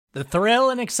The thrill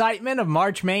and excitement of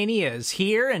March Mania is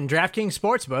here, and DraftKings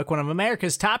Sportsbook, one of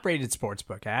America's top-rated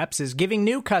sportsbook apps, is giving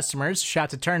new customers a shot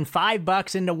to turn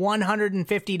 $5 into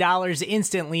 $150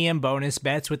 instantly in bonus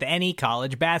bets with any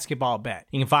college basketball bet.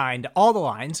 You can find all the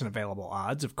lines and available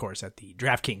odds, of course, at the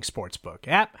DraftKings Sportsbook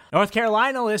app. North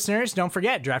Carolina listeners, don't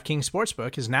forget, DraftKings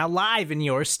Sportsbook is now live in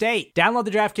your state. Download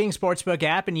the DraftKings Sportsbook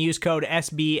app and use code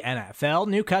SBNFL.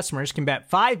 New customers can bet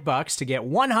 $5 to get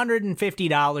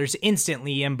 $150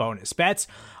 instantly in bonus bets,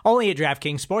 only at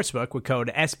DraftKings Sportsbook with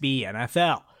code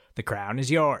SBNFL. The crown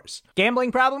is yours.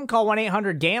 Gambling problem? Call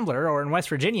 1-800-GAMBLER, or in West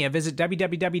Virginia, visit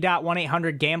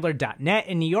www.1800gambler.net.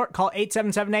 In New York, call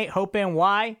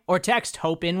 877-8-HOPE-NY or text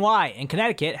HOPE-NY. In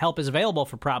Connecticut, help is available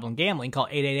for problem gambling. Call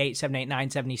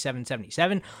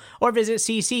 888-789-7777 or visit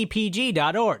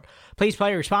ccpg.org. Please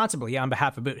play responsibly on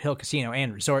behalf of Boot Hill Casino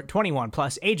and Resort. 21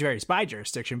 plus, age varies by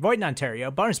jurisdiction. Void in Ontario.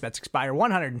 Bonus bets expire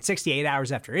 168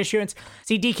 hours after issuance.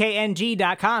 See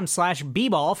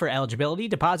dkng.com/bball for eligibility,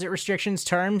 deposit restrictions,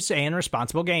 terms, and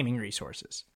responsible gaming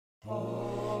resources.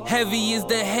 Heavy is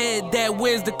the head that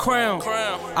wears the crown.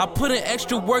 I put in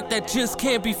extra work that just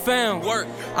can't be found.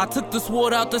 I took the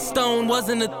sword out the stone,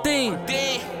 wasn't a thing.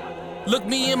 Look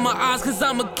me in my eyes, cause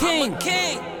I'm a king.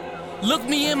 Look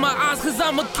me in my eyes, cause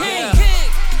I'm a king.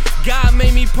 God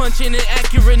made me punch in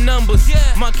accurate numbers.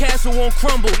 My castle won't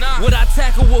crumble. What I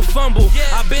tackle will fumble.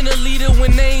 I've been a leader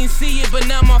when they ain't see it, but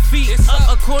now my feet is up.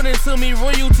 According to me,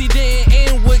 royalty didn't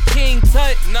end with King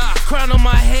Tut. Crown on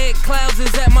my head, clouds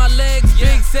is at my legs.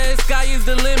 Big says sky is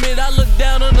the limit. I look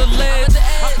down on the ledge.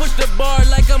 I push the bar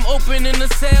like I'm opening a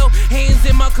cell. Hands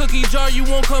in my cookie jar, you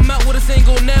won't come out with a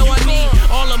single nail. I need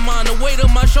all of mine. The weight of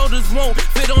my shoulders won't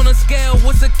fit on a scale.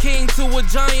 What's a king to a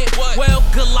giant? Well,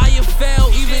 Goliath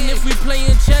fell. Even if we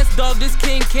playin' chess, dog, this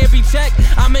king can't be checked.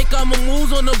 I make all my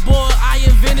moves on the board, I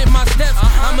invented my steps.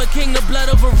 I'm a king, the blood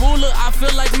of a ruler. I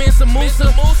feel like Mansa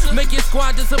Musa. Make your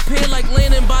squad disappear like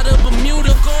landing by the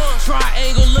Bermuda.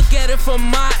 Triangle, look at it from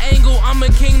my angle. I'm a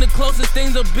king, the closest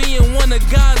thing to being one of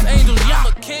God's angels. I'm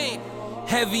a king.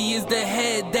 Heavy is the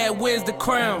head that wears the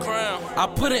crown. I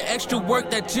put in extra work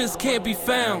that just can't be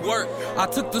found. I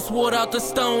took the sword out the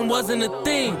stone, wasn't a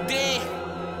thing.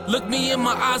 Look me in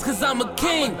my eyes, cause I'm a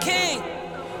king.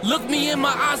 Look me in my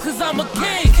eyes, cause I'm a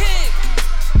king.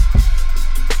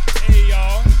 Hey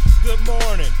y'all, good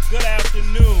morning, good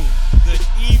afternoon, good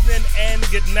evening, and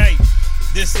good night.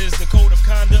 This is the Code of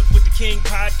Conduct with the King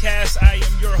podcast. I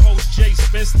am your host,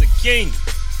 JSpenceTheKing.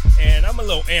 And I'm a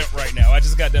little amped right now. I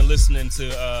just got done listening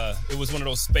to, it was one of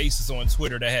those spaces on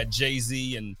Twitter that had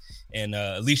Jay-Z and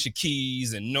Alicia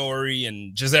Keys and Nori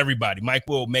and just everybody. Mike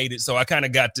Will made it. So I kind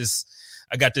of got this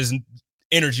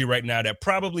energy right now that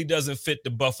probably doesn't fit the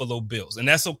Buffalo Bills. And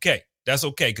that's okay. That's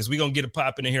okay, because we're going to get it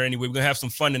popping in here anyway. We're going to have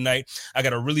some fun tonight. I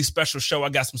got a really special show. I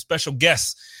got some special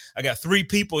guests. I got three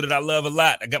people that I love a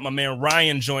lot. I got my man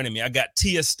Ryan joining me. I got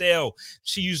Estell.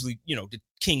 She usually, the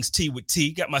King's Tea with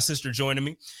T. Got my sister joining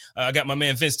me. I got my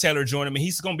man Vince Taylor joining me.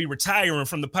 He's going to be retiring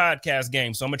from the podcast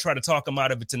game, so I'm going to try to talk him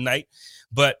out of it tonight.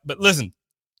 But listen,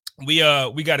 we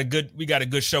got a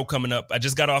good show coming up. I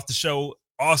just got off the show.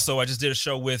 Also, I just did a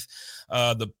show with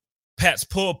the Pat's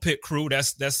Pulpit crew.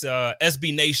 That's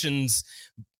SB Nation's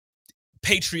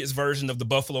Patriots version of the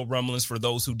Buffalo Rumblings, for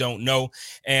those who don't know.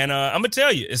 And I'm gonna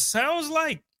tell you, it sounds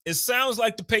like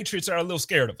the Patriots are a little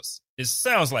scared of us. It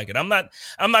sounds like it. I'm not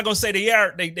gonna say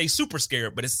they super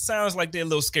scared, but it sounds like they're a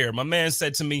little scared. My man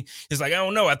said to me, he's like, I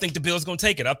don't know. I think the Bills gonna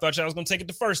take it. I thought y'all was gonna take it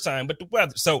the first time, but the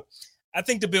weather. So I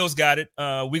think the Bills got it.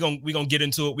 We're gonna get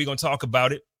into it. We're gonna talk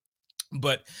about it.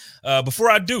 But before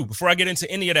I get into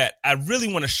any of that, I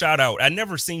really want to shout out. I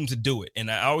never seem to do it,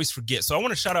 and I always forget. So I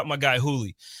want to shout out my guy,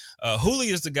 Hooli. Hooli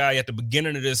is the guy at the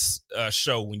beginning of this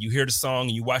show. When you hear the song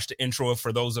and you watch the intro,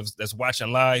 for those of that's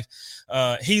watching live,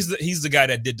 he's the guy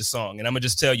that did the song. And I'm going to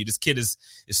just tell you, this kid is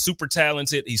super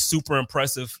talented. He's super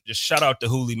impressive. Just shout out to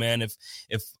Hooli, man. If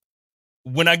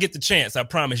when I get the chance, I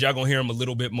promise y'all going to hear him a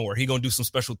little bit more. He going to do some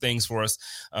special things for us.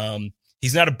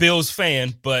 He's not a Bills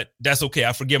fan, but that's okay.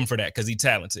 I forgive him for that because he's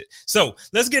talented. So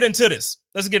let's get into this.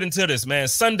 Man.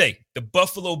 Sunday, the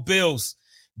Buffalo Bills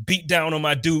beat down on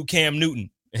my dude, Cam Newton.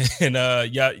 And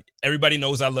everybody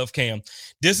knows I love Cam.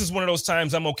 This is one of those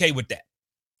times I'm okay with that.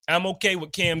 I'm okay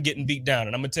with Cam getting beat down,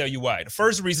 and I'm going to tell you why. The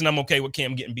first reason I'm okay with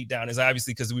Cam getting beat down is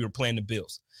obviously because we were playing the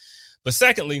Bills. But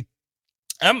secondly,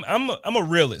 I'm a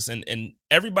realist, and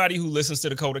everybody who listens to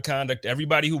the Code of Conduct,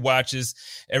 everybody who watches,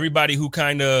 everybody who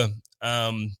kind of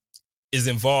is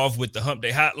involved with the Hump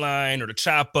Day Hotline or the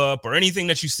Chop Up or anything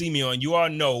that you see me on, you all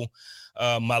know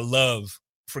my love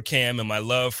for Cam and my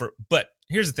love for. But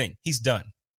here's the thing: he's done.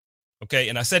 Okay.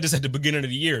 And I said this at the beginning of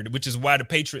the year, which is why the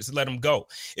Patriots let him go.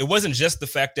 It wasn't just the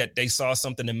fact that they saw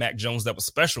something in Mac Jones that was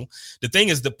special. The thing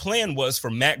is, the plan was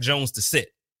for Mac Jones to sit.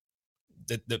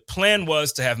 The plan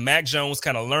was to have Mac Jones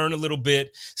kind of learn a little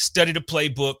bit, study the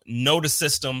playbook, know the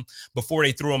system before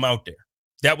they threw him out there.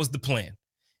 That was the plan.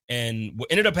 And what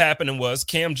ended up happening was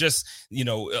Cam just,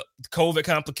 COVID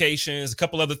complications, a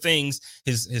couple other things,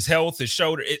 his health, his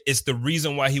shoulder, it's the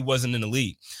reason why he wasn't in the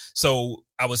league. So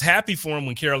I was happy for him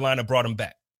when Carolina brought him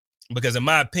back, because in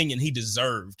my opinion, he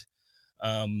deserved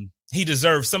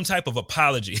some type of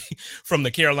apology from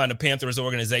the Carolina Panthers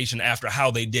organization after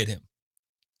how they did him.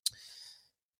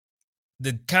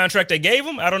 The contract they gave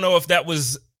him, I don't know if that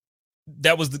was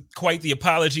quite the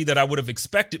apology that I would have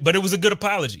expected, but it was a good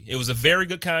apology. It was a very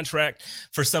good contract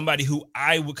for somebody who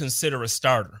I would consider a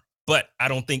starter, but I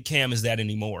don't think Cam is that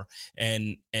anymore.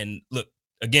 And look,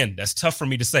 again, that's tough for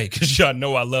me to say because y'all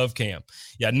know I love Cam.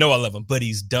 Yeah, I know I love him, but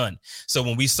he's done. So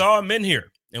when we saw him in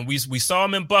here and we saw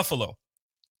him in Buffalo,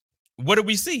 what did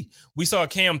we see? We saw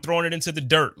Cam throwing it into the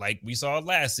dirt like we saw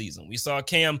last season. We saw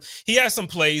Cam. He had some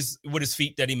plays with his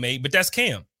feet that he made, but that's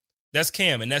Cam. That's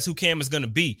Cam, and that's who Cam is going to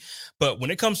be. But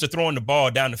when it comes to throwing the ball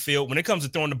down the field, when it comes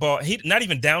to throwing the ball, he not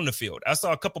even down the field. I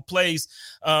saw a couple plays.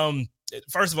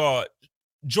 First of all,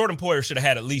 Jordan Poyer should have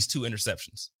had at least 2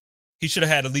 interceptions. He should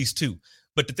have had at least 2.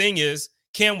 But the thing is,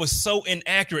 Cam was so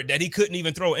inaccurate that he couldn't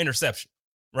even throw an interception,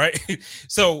 right?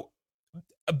 So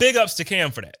big ups to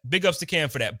Cam for that. Big ups to Cam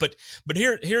for that. But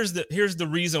here's the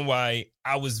reason why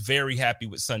I was very happy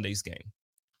with Sunday's game.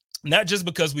 Not just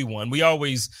because we won. We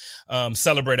always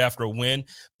celebrate after a win.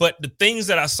 But the things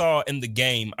that I saw in the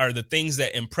game are the things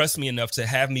that impressed me enough to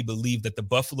have me believe that the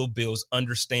Buffalo Bills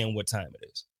understand what time it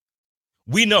is.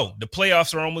 We know the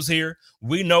playoffs are almost here.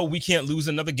 We know we can't lose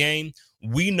another game.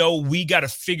 We know we got to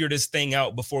figure this thing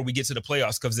out before we get to the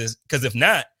playoffs, because if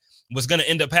not, what's going to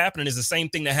end up happening is the same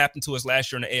thing that happened to us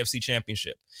last year in the AFC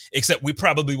Championship, except we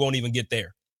probably won't even get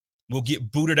there. We'll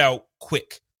get booted out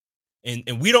quick.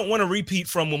 And we don't want to repeat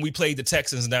from when we played the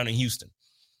Texans down in Houston.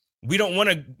 We don't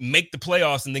want to make the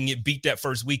playoffs and then get beat that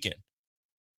first weekend.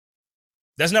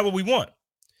 That's not what we want.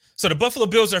 So the Buffalo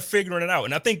Bills are figuring it out.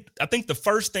 And I think the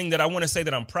first thing that I want to say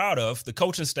that I'm proud of, the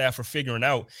coaching staff are figuring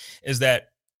out, is that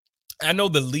I know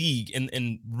the league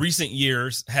in recent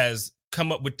years has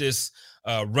come up with this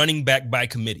running back by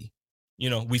committee.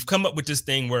 We've come up with this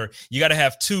thing where you got to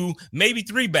have 2, maybe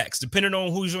 3 backs, depending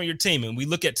on who's on your team. And we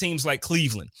look at teams like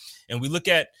Cleveland, and we look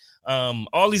at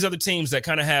all these other teams that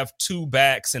kind of have 2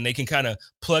 backs, and they can kind of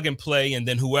plug and play. And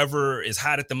then whoever is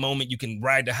hot at the moment, you can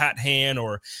ride the hot hand,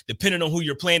 or depending on who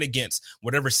you're playing against,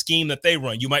 whatever scheme that they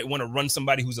run, you might want to run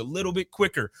somebody who's a little bit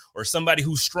quicker or somebody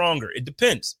who's stronger. It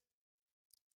depends.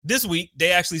 This week,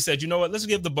 they actually said, you know what, let's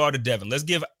give the ball to Devin. Let's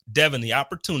give Devin the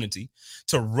opportunity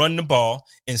to run the ball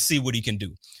and see what he can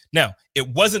do. Now, it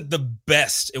wasn't the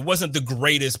best. It wasn't the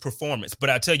greatest performance.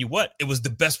 But I tell you what, it was the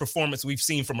best performance we've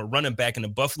seen from a running back in a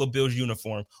Buffalo Bills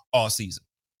uniform all season.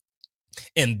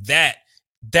 And that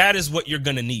is what you're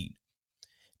going to need.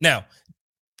 Now,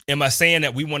 am I saying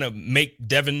that we want to make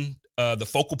Devin the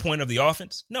focal point of the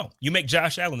offense? No, you make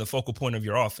Josh Allen the focal point of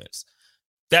your offense.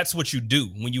 That's what you do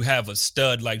when you have a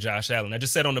stud like Josh Allen. I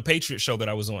just said on the Patriots show that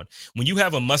I was on, when you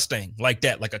have a Mustang like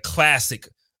that, like a classic,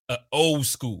 old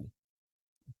school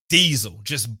diesel,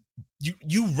 just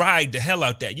you ride the hell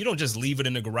out that. You don't just leave it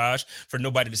in the garage for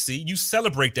nobody to see. You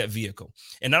celebrate that vehicle.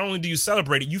 And not only do you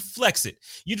celebrate it, you flex it.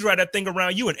 You drive that thing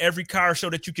around you in every car show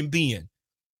that you can be in.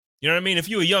 You know what I mean? If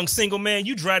you're a young single man,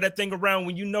 you drive that thing around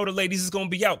when you know the ladies is going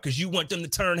to be out because you want them to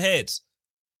turn heads.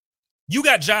 You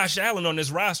got Josh Allen on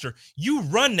this roster. You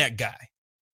run that guy.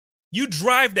 You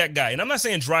drive that guy. And I'm not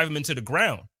saying drive him into the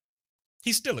ground.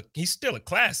 He's still a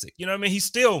classic. You know what I mean? He's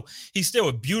still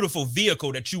a beautiful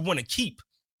vehicle that you want to keep.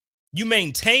 You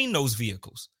maintain those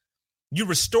vehicles. You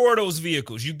restore those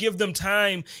vehicles. You give them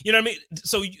time. You know what I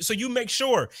mean? So you make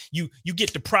sure you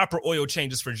get the proper oil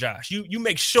changes for Josh. You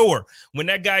make sure when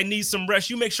that guy needs some rest,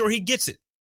 you make sure he gets it.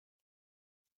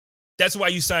 That's why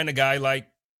you sign a guy like,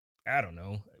 I don't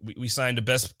know, we signed the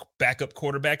best backup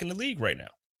quarterback in the league right now.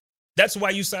 That's why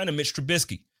you signed a Mitch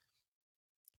Trubisky.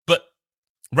 But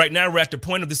right now we're at the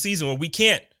point of the season where we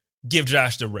can't give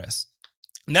Josh the rest.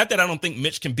 Not that I don't think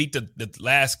Mitch can beat the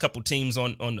last couple teams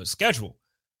on the schedule,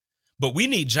 but we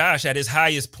need Josh at his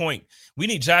highest point. We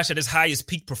need Josh at his highest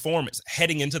peak performance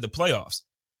heading into the playoffs.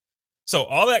 So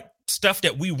all that stuff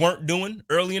that we weren't doing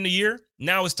early in the year,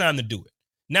 now it's time to do it.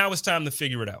 Now it's time to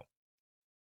figure it out.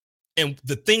 And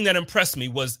the thing that impressed me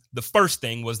was the first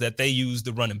thing was that they used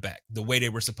the running back the way they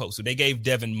were supposed to. They gave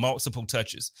Devin multiple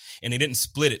touches and they didn't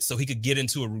split it so he could get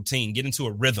into a routine, get into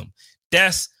a rhythm.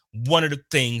 That's one of the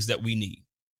things that we need.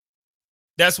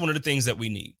 That's one of the things that we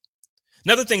need.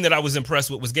 Another thing that I was impressed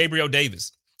with was Gabriel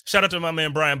Davis. Shout out to my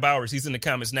man Brian Bowers. He's in the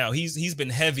comments now. He's been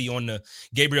heavy on the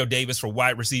Gabriel Davis for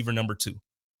wide receiver number 2.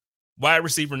 Wide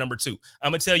receiver number 2.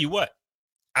 I'm going to tell you what.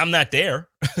 I'm not there.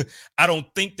 I don't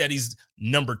think that he's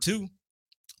number 2.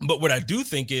 But what I do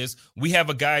think is we have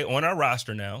a guy on our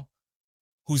roster now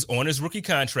who's on his rookie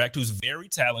contract, who's very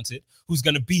talented, who's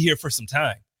going to be here for some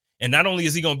time. And not only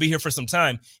is he going to be here for some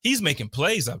time, he's making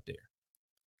plays out there.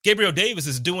 Gabriel Davis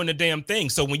is doing the damn thing.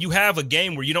 So when you have a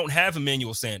game where you don't have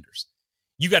Emmanuel Sanders,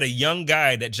 you got a young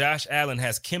guy that Josh Allen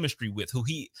has chemistry with, who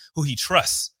he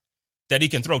trusts, that he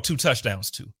can throw 2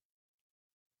 touchdowns to.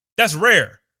 That's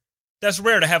rare. That's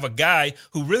rare to have a guy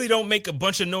who really don't make a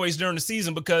bunch of noise during the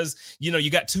season because, you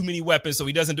got too many weapons, so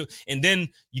he doesn't do. And then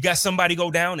you got somebody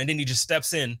go down, and then he just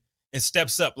steps in and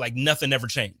steps up like nothing ever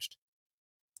changed.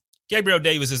 Gabriel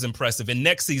Davis is impressive. And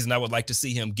next season, I would like to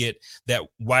see him get that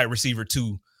wide receiver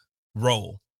 2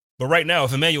 role. But right now,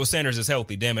 if Emmanuel Sanders is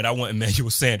healthy, damn it, I want Emmanuel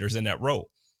Sanders in that role.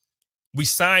 We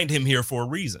signed him here for a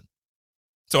reason.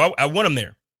 So I want him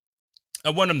there. I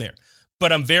want him there.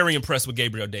 But I'm very impressed with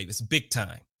Gabriel Davis. Big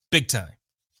time. Big time.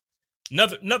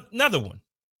 Another one.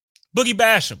 Boogie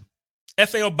Basham.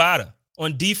 Efe Obada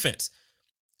on defense.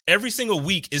 Every single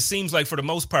week, it seems like for the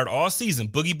most part, all season,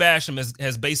 Boogie Basham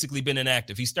has basically been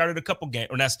inactive. He started a couple games,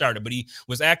 or not started, but he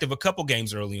was active a couple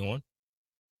games early on.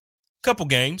 Couple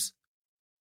games.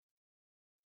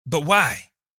 But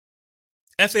why?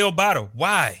 Efe Obada,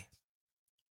 why?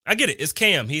 I get it. It's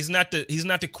Cam. He's not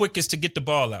the quickest to get the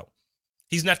ball out.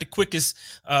 He's not the quickest,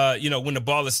 when the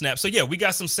ball is snapped. So, yeah, we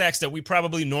got some sacks that we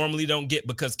probably normally don't get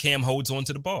because Cam holds on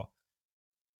to the ball.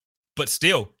 But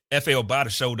still, Efe Obada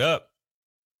showed up.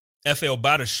 Efe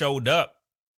Obada showed up.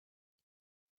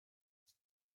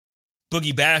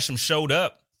 Boogie Basham showed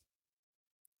up.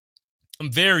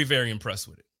 I'm very, very impressed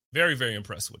with it. Very, very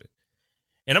impressed with it.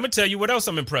 And I'm going to tell you what else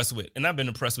I'm impressed with. And I've been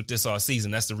impressed with this all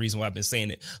season. That's the reason why I've been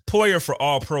saying it. Poyer for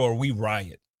all pro or we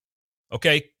riot.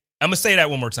 Okay? I'm going to say that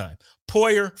one more time.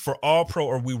 Poyer for all pro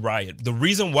or we riot. The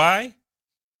reason why?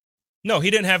 No,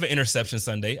 he didn't have an interception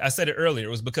Sunday. I said it earlier.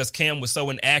 It was because Cam was so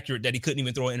inaccurate that he couldn't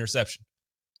even throw an interception.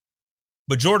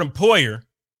 But Jordan Poyer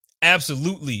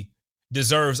absolutely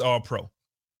deserves all pro.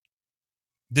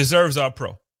 Deserves all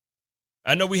pro.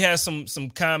 I know we had some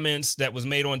comments that was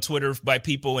made on Twitter by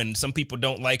people, and some people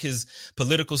don't like his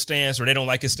political stance or they don't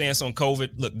like his stance on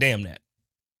COVID. Look, damn that.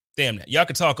 Damn that. Y'all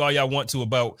can talk all y'all want to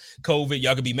about COVID.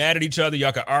 Y'all could be mad at each other.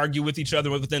 Y'all could argue with each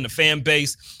other within the fan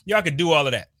base. Y'all could do all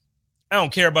of that. I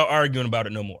don't care about arguing about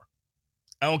it no more.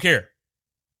 I don't care.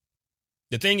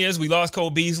 The thing is, we lost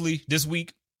Cole Beasley this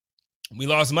week. We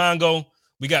lost Mongo.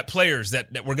 We got players that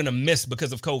we're going to miss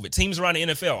because of COVID. Teams around the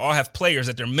NFL all have players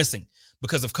that they're missing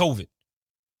because of COVID.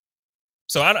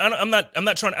 So I'm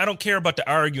not trying. I don't care about the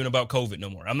arguing about COVID no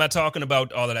more. I'm not talking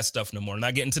about all of that stuff no more. I'm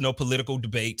not getting to no political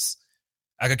debates.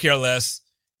 I could care less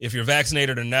if you're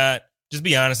vaccinated or not. Just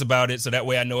be honest about it. So that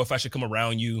way I know if I should come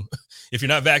around you. If you're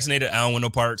not vaccinated, I don't want no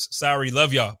parts. Sorry,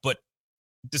 love y'all. But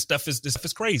this stuff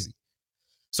is crazy.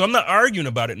 So I'm not arguing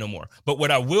about it no more. But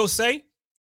what I will say,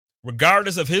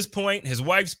 regardless of his point, his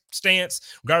wife's stance,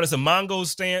 regardless of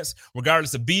Mongo's stance,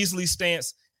 regardless of Beasley's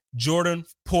stance, Jordan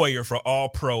Poyer for all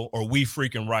pro or we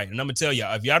freaking riot. And I'm going to tell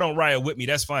y'all, if y'all don't riot with me,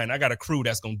 that's fine. I got a crew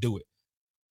that's going to do it.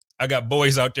 I got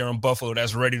boys out there in Buffalo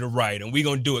that's ready to riot, and we're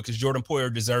going to do it because Jordan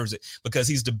Poyer deserves it because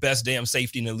he's the best damn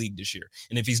safety in the league this year.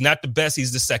 And if he's not the best,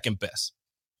 he's the second best.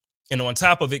 And on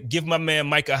top of it, give my man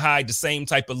Micah Hyde the same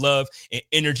type of love and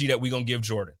energy that we're going to give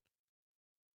Jordan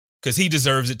because he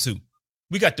deserves it too.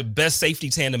 We got the best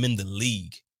safety tandem in the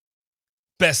league.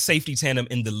 Best safety tandem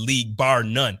in the league, bar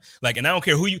none. Like, and I don't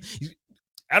care who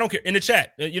I don't care in the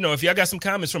chat. If y'all got some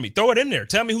comments from me, throw it in there.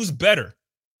 Tell me who's better.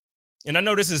 And I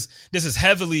know this is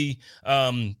heavily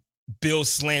Bills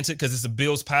slanted because it's a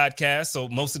Bills podcast. So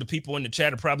most of the people in the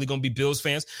chat are probably going to be Bills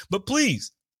fans. But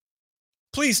please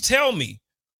tell me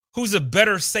who's a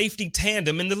better safety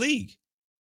tandem in the league.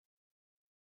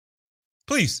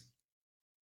 Please.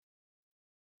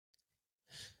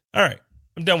 All right.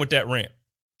 I'm done with that rant.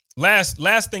 Last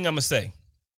thing I'm going to say.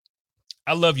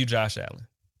 I love you, Josh Allen.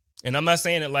 And I'm not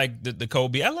saying it like the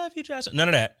Kobe. I love you, Josh. None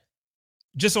of that.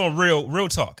 Just on real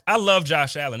talk. I love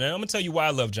Josh Allen. And I'm going to tell you why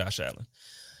I love Josh Allen.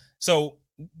 So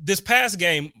this past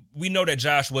game, we know that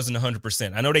Josh wasn't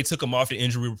 100%. I know they took him off the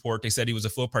injury report. They said he was a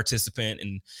full participant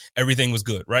and everything was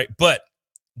good, right? But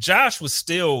Josh was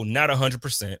still not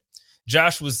 100%.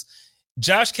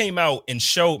 Josh came out and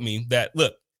showed me that,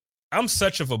 look, I'm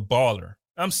such a baller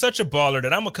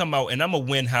that I'm going to come out and I'm going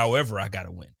to win however I got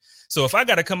to win. So if I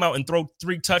got to come out and throw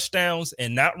 3 touchdowns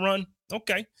and not run,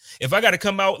 okay. If I got to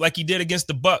come out like he did against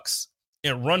the Bucks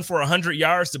and run for 100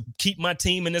 yards to keep my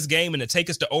team in this game and to take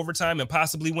us to overtime and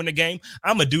possibly win the game,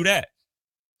 I'm going to do that.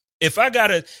 If I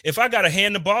gotta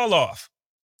hand the ball off,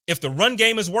 if the run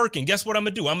game is working, guess what I'm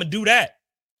going to do? I'm going to do that.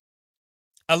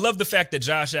 I love the fact that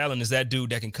Josh Allen is that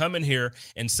dude that can come in here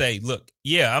and say, look,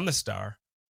 yeah, I'm the star.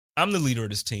 I'm the leader of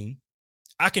this team.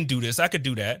 I can do this. I could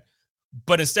do that.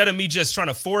 But instead of me just trying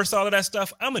to force all of that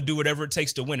stuff, I'm going to do whatever it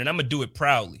takes to win. And I'm going to do it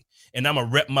proudly. And I'm going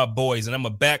to rep my boys and I'm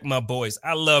going to back my boys.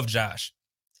 I love Josh.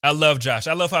 I love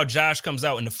how Josh comes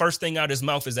out and the first thing out of his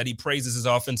mouth is that he praises his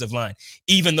offensive line,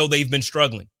 even though they've been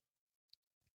struggling.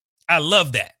 I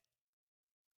love that.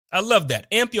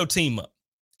 Amp your team up.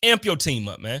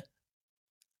 Man.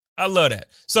 I love that.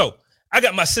 So I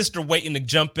got my sister waiting to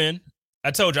jump in.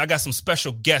 I told you I got some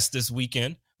special guests this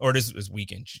weekend. Or this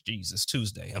weekend, Jesus,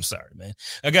 Tuesday. I'm sorry, man.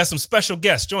 I got some special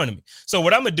guests joining me. So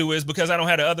what I'm going to do is, because I don't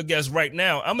have the other guests right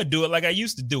now, I'm going to do it like I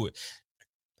used to do it.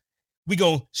 We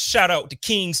going to shout out to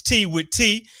King's Tea with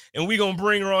T, and we going to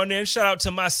bring her on there. Shout out to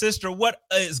my sister. What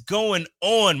is going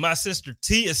on, my sister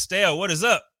T, Estell? What is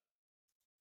up?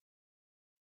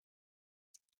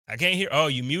 I can't hear. Oh,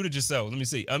 you muted yourself. Let me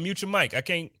see. Unmute your mic. I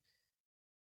can't.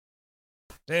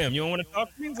 Damn, you don't want to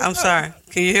talk to me? I'm sorry.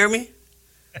 Can you hear me?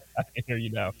 I can hear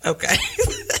you now. Okay.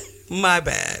 My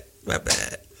bad.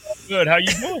 Good. How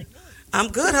you doing? I'm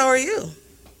good. How are you?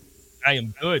 I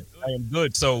am good.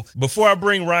 So before I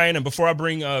bring Ryan and before I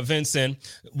bring Vince in,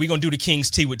 we're going to do the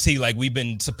King's Tea with T like we've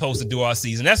been supposed to do all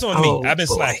season. That's on me. I've been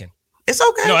slacking. It's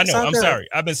okay. No, I know. I'm sorry.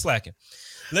 I've been slacking.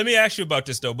 Let me ask you about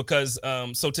this, though, because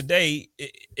so today,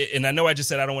 and I know I just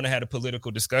said I don't want to have a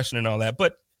political discussion and all that,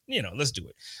 but, let's do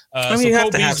it. You have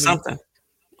to have something.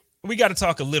 We got to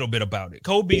talk a little bit about it.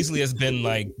 Cole Beasley has been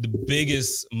like the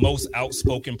biggest, most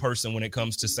outspoken person when it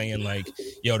comes to saying like,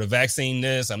 yo, the vaccine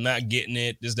this, I'm not getting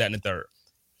it, this, that, and the third.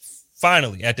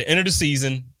 Finally, at the end of the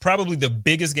season, probably the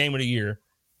biggest game of the year,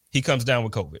 he comes down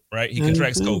with COVID, right? He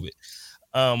contracts COVID.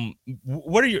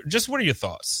 What are your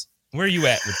thoughts? Where are you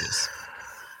at with this?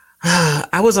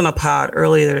 I was on a pod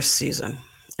earlier this season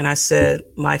and I said,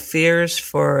 my fears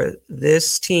for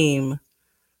this team,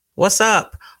 what's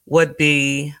up, would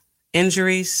be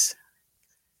injuries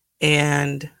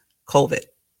and COVID,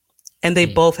 and they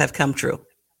both have come true.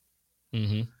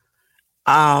 We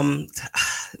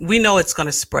know it's going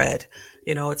to spread.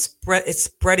 It's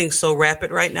spreading so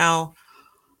rapid right now.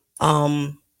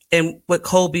 And with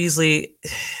Cole Beasley,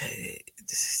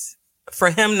 for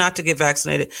him not to get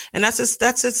vaccinated, and that's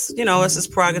his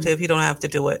prerogative. He don't have to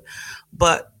do it,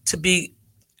 but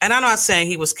and I'm not saying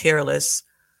he was careless.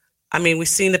 I mean, we've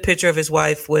seen the picture of his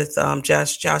wife with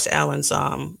Josh Allen's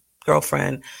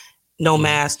girlfriend, no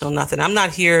mask, no nothing. I'm not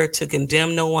here to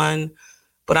condemn no one,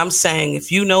 but I'm saying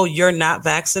if you know you're not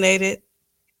vaccinated,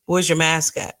 where's your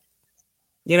mask at?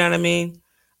 You know what I mean?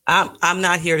 I'm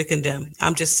not here to condemn.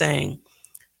 I'm just saying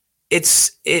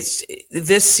it's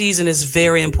this season is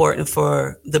very important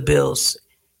for the Bills,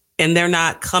 and they're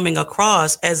not coming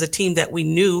across as a team that we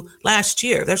knew last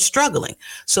year. They're struggling.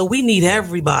 So we need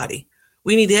everybody.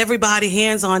 We need everybody,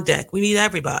 hands on deck. We need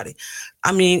everybody.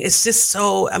 I mean, it's just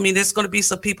so, there's going to be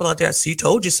some people out there. See,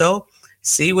 told you so.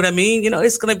 See what I mean?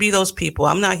 It's going to be those people.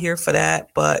 I'm not here for that,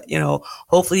 but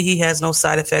hopefully he has no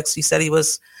side effects. He said he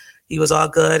was all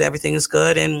good. Everything is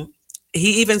good. And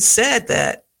he even said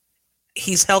that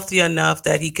he's healthy enough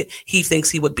that he thinks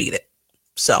he would beat it.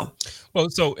 So. Well,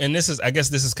 and I guess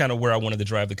this is kind of where I wanted to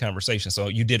drive the conversation. So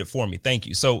you did it for me. Thank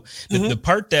you. So the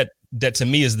part that to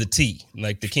me is the T,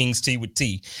 like the King's Tea with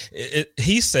T.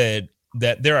 He said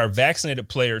that there are vaccinated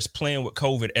players playing with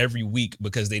COVID every week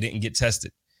because they didn't get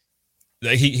tested.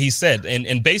 He said,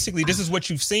 and basically this is what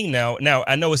you've seen now. Now,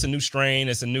 I know it's a new strain,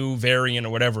 it's a new variant or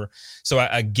whatever. So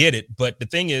I get it. But the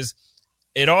thing is,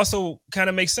 it also kind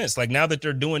of makes sense. Like now that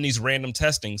they're doing these random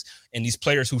testings and these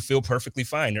players who feel perfectly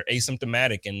fine, they're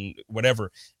asymptomatic and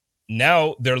whatever.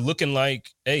 Now they're looking like,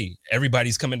 hey,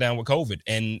 everybody's coming down with COVID.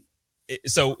 And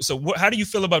so how do you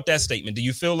feel about that statement? Do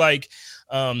you feel like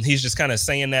he's just kind of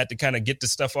saying that to kind of get the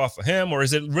stuff off of him? Or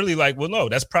is it really like, well, no,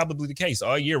 that's probably the case.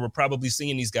 All year, we're probably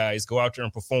seeing these guys go out there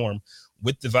and perform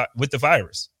with the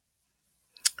virus.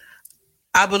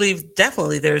 I believe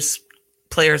definitely there's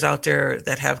players out there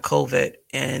that have COVID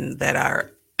and that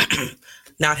are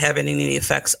not having any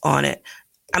effects on it.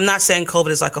 I'm not saying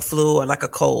COVID is like a flu or like a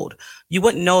cold. You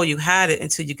wouldn't know you had it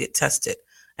until you get tested.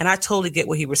 And I totally get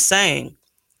what he was saying.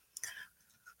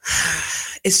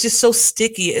 It's just so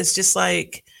sticky. It's just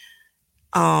like,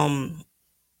 I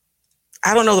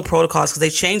don't know the protocols because they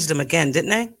changed them again, didn't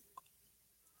they?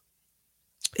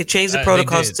 They changed the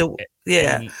protocols to,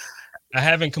 yeah.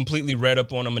 haven't completely read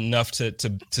up on them enough to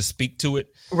speak to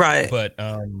it. Right.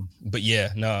 But yeah,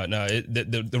 no.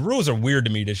 The rules are weird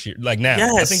to me this year. Like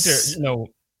now, I think they're,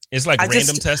 it's like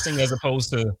random testing as opposed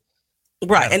to.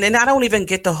 Right. And then I don't even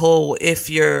get the whole, if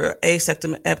you're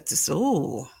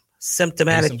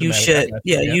symptomatic,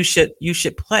 you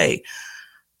should play.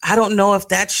 I don't know if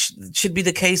that should be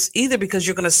the case either, because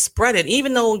you're going to spread it.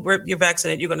 Even though you're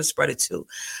vaccinated, you're going to spread it too.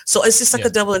 So it's just like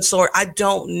a double-edged sword. I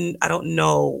don't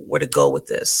know where to go with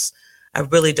this. I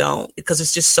really don't, because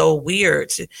it's just so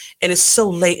weird. And it's so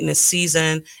late in the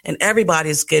season and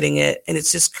everybody's getting it. And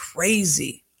it's just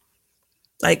crazy.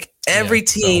 Like every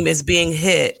team is being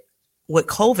hit with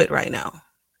COVID right now.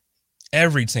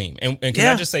 Every team. And can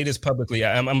I just say this publicly?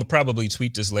 I'm going to probably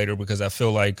tweet this later, because I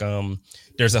feel like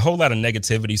there's a whole lot of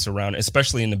negativity surrounding,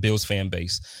 especially in the Bills fan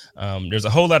base. There's a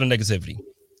whole lot of negativity.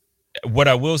 What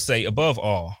I will say above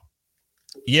all,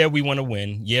 we want to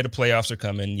win. The playoffs are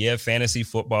coming. Fantasy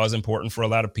football is important for a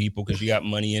lot of people because you got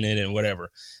money in it and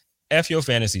whatever. F your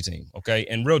fantasy team. Okay.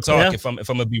 And real talk, if I'm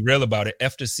going to be real about it,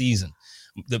 F the season.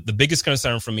 The biggest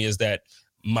concern for me is that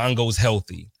Mongo's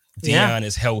healthy. Dion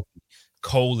is healthy.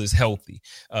 Cole is healthy.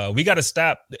 We got to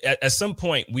stop. At some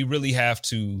point, we really have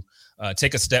to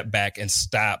take a step back and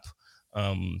stop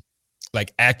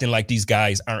like acting like these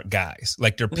guys aren't guys.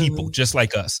 Like they're people just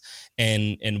like us.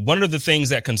 And one of the things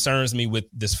that concerns me with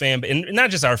this fan base, and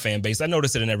not just our fan base, I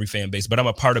notice it in every fan base, but I'm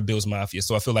a part of Bills Mafia.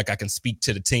 So I feel like I can speak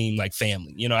to the team like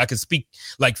family. I can speak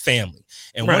like family.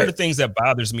 And one of the things that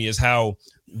bothers me is how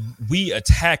we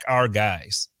attack our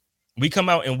guys. We come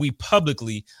out and we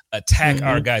publicly attack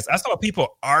our guys. I saw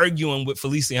people arguing with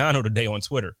Feliciano today on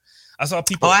Twitter. I saw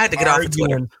people. I had to get off of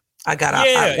Twitter. I got out.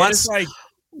 Yeah,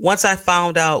 once I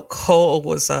found out Cole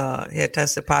was he had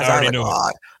tested positive, I was like,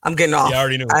 "Oh, I'm getting off." Yeah, I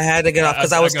already knew. I had to get off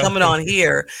because I was coming on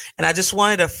here, and I just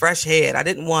wanted a fresh head. I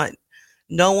didn't want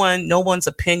no one's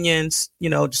opinions,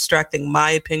 distracting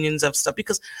my opinions of stuff.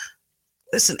 Because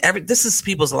listen, this is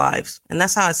people's lives, and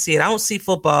that's how I see it. I don't see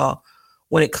football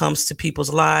when it comes to people's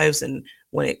lives and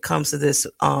when it comes to this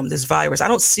this virus. I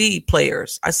don't see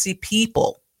players. I see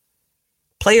people.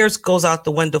 Players goes out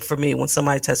the window for me when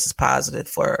somebody tests positive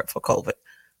for COVID,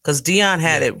 because Dion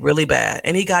had it really bad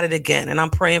and he got it again. And I'm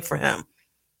praying for him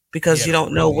because you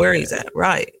don't know where he's at.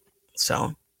 Right.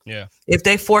 So if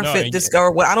they forfeit this,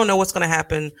 or I don't know what's going to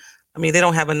happen. I mean, they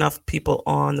don't have enough people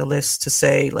on the list to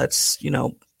say, let's,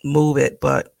 move it.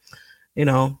 But,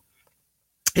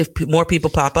 if more people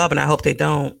pop up, and I hope they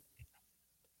don't,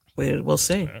 we'll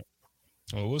see.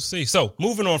 Well, we'll see. So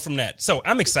moving on from that. So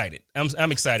I'm excited.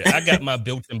 I'm excited. I got my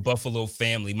built-in Buffalo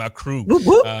family, my crew.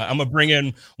 I'm going to bring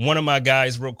in one of my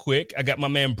guys real quick. I got my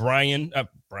man, Ryan.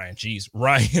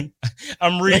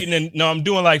 I'm reading and I'm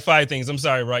doing like 5 things. I'm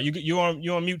sorry, right? You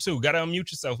on mute too. Got to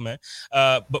unmute yourself, man.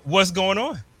 But what's going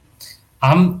on?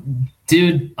 I'm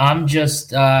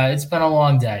just, it's been a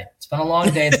long day. I know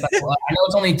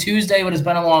it's only Tuesday, but it's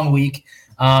been a long week.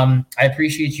 I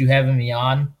appreciate you having me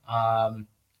on.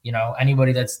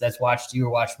 Anybody that's watched you or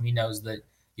watched me knows that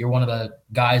you're one of the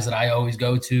guys that I always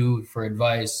go to for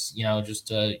advice, just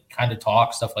to kind of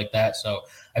talk, stuff like that. So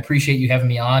I appreciate you having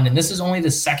me on. And this is only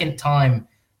the second time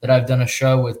that I've done a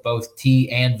show with both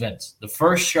T and Vince. The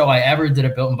first show I ever did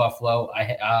at Built in Buffalo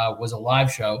was a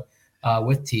live show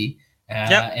with T.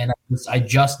 And I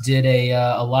just did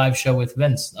a live show with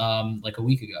Vince like a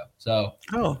week ago. So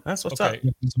that's what's up.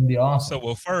 It's gonna be awesome.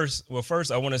 So first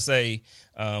I want to say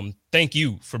thank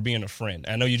you for being a friend.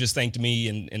 I know you just thanked me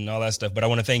and all that stuff, but I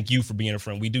want to thank you for being a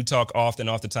friend. We do talk often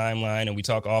off the timeline, and we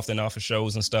talk often off of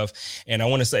shows and stuff. And I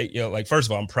want to say, like, first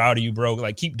of all, I'm proud of you, bro.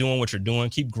 Like, keep doing what you're doing,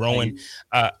 keep growing.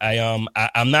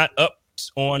 I'm not up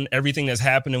on everything that's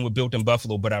happening with Built in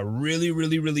Buffalo, but I really,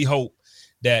 really, really hope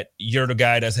that you're the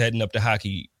guy that's heading up to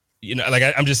hockey.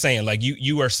 I'm just saying, like,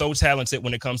 you are so talented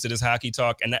when it comes to this hockey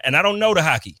talk. And I don't know the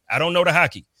hockey.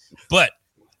 But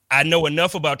I know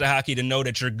enough about the hockey to know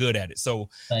that you're good at it. So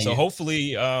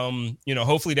hopefully,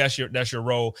 hopefully that's your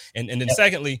role. And then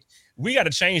secondly, we got to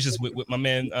change this with my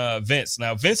man, Vince.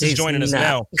 Now, Vince is joining us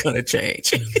now. Going to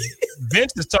change.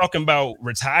 Vince is talking about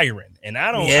retiring, and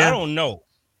I don't know.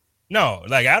 No,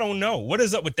 like, I don't know. What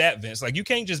is up with that, Vince? Like, you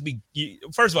can't just be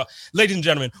first of all, ladies and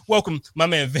gentlemen, welcome my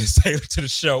man Vince Taylor to the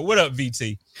show. What up,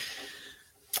 VT?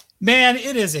 Man,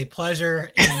 it is a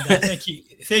pleasure. And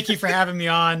thank you for having me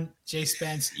on, J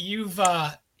Spence. You've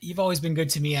always been good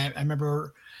to me. I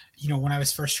remember, when I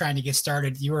was first trying to get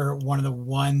started, you were one of the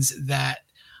ones that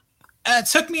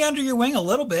took me under your wing a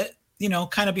little bit,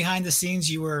 kind of behind the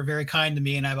scenes. You were very kind to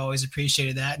me, and I've always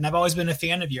appreciated that. And I've always been a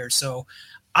fan of yours. So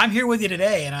I'm here with you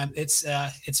today, and it's a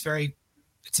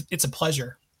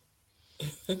pleasure.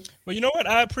 Well, you know what?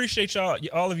 I appreciate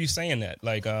all of you saying that.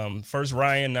 Like, first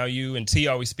Ryan, now you, and T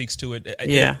always speaks to it.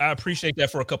 Yeah. I appreciate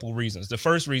that for a couple of reasons. The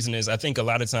first reason is I think a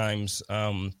lot of times,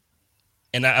 and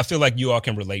I feel like you all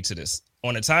can relate to this.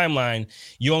 On a timeline,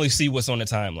 you only see what's on the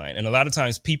timeline. And a lot of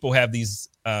times people have these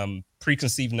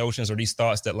preconceived notions or these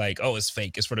thoughts that like, oh, it's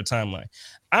fake. It's for the timeline.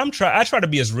 I try to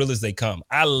be as real as they come.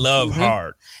 I love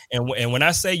hard. And when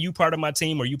I say you part of my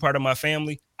team or you part of my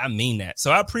family, I mean that.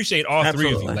 So I appreciate all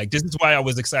three of you. Like, this is why I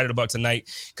was excited about tonight,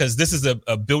 because this is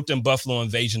a built-in Buffalo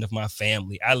invasion of my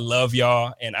family. I love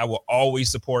y'all, and I will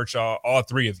always support y'all, all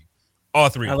three of you. All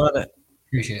three. I love it.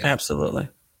 Appreciate it. Absolutely.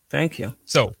 Thank you.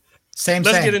 So Let's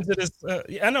get into this.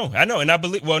 I know. And I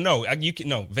believe, well, no,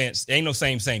 Vance, ain't no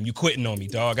same. You quitting on me,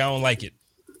 dog. I don't like it.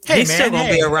 Hey, He's still going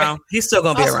to be around. He's still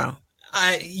going to be around.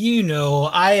 I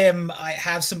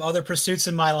have some other pursuits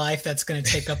in my life that's going to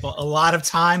take up a lot of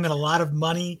time and a lot of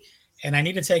money, and I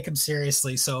need to take them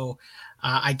seriously. So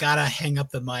I got to hang up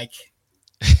the mic.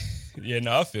 Yeah,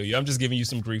 no, I feel you. I'm just giving you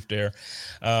some grief there.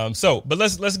 But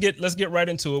let's get right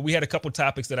into it. We had a couple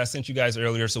topics that I sent you guys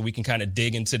earlier, so we can kind of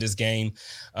dig into this game.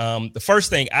 The first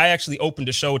thing, I actually opened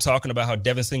the show talking about how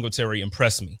Devin Singletary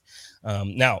impressed me.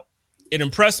 Now, it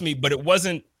impressed me, but it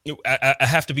wasn't. I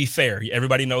have to be fair.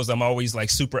 Everybody knows I'm always like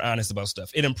super honest about stuff.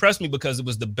 It impressed me because it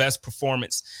was the best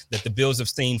performance that the Bills have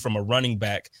seen from a running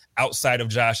back outside of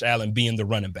Josh Allen being the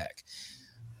running back.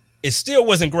 It still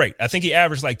wasn't great. I think he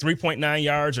averaged like 3.9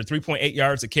 yards or 3.8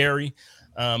 yards a carry.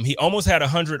 He almost had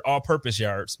 100 all-purpose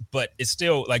yards, but it's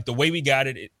still like the way we got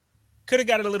it, it could have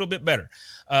got it a little bit better.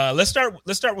 Let's start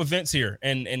with Vince here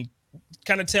and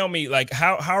kind of tell me, like,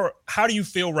 how do you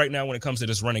feel right now when it comes to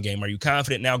this running game? Are you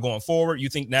confident now going forward? You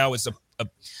think now it's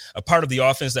a part of the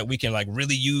offense that we can like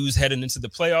really use heading into the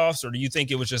playoffs, or do you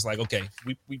think it was just like, okay,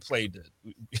 we played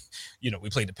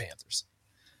the Panthers?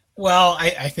 Well,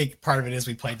 I think part of it is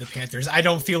we played the Panthers. I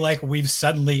don't feel like we've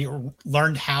suddenly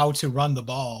learned how to run the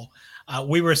ball.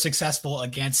 We were successful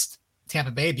against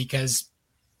Tampa Bay because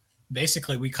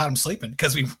basically we caught them sleeping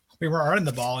because we were running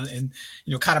the ball and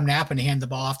caught him napping and hand the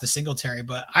ball off to Singletary.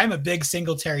 But I'm a big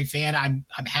Singletary fan.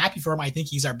 I'm happy for him. I think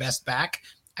he's our best back.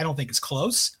 I don't think it's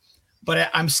close,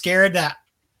 but I'm scared that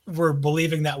we're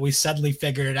believing that we suddenly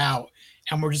figured it out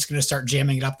and we're just going to start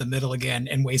jamming it up the middle again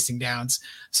and wasting downs.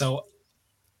 So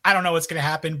I don't know what's going to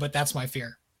happen, but that's my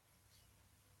fear.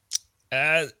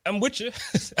 I'm with you.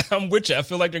 I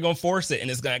feel like they're going to force it,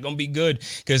 and it's not going to be good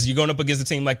because you're going up against a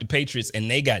team like the Patriots, and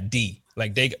they got D.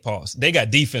 Like, they got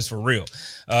defense for real.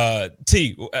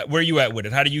 T, where are you at with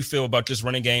it? How do you feel about this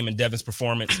running game and Devin's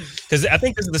performance? Because I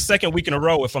think this is the second week in a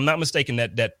row, if I'm not mistaken,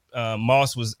 that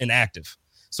Moss was inactive.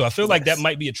 So I feel like that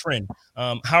might be a trend.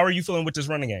 How are you feeling with this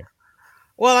running game?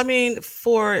 Well, I mean,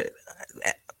 for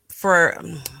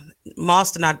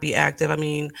Moss to not be active, I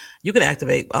mean, you can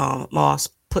activate Moss,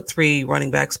 put 3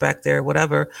 running backs back there,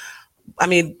 whatever. I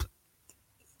mean,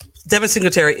 Devin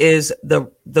Singletary is the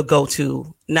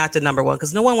go-to, not the number one,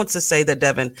 because no one wants to say that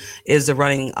Devin is the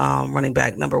running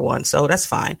back number one. So that's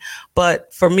fine.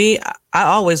 But for me, I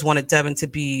always wanted Devin to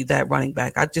be that running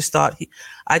back. I just thought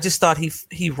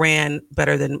he ran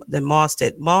better than Moss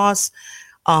did. Moss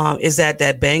is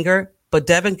that banger, but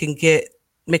Devin can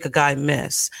make a guy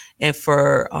miss. And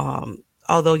for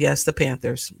although yes, the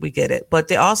Panthers, we get it, but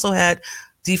they also had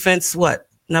defense.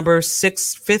 Number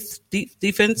 5th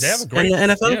defense in the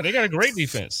NFL. Yeah, they got a great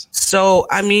defense. So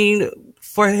I mean,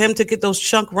 for him to get those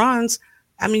chunk runs,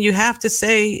 I mean, you have to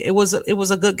say it was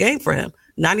a good game for him.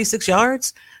 96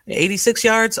 yards, 86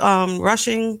 yards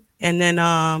rushing, and then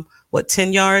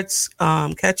 10 yards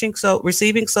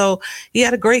receiving. So he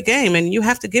had a great game, and you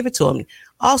have to give it to him.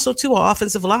 Also, too, our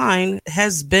offensive line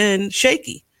has been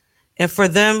shaky, and for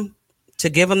them to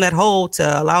give him that hole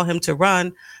to allow him to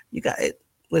run, you got it.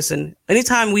 Listen,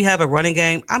 anytime we have a running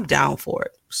game, I'm down for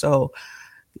it. So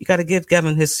you got to give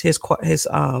Devin his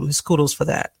kudos for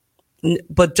that,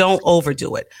 but don't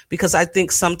overdo it, because I think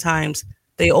sometimes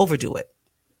they overdo it.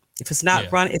 If it's not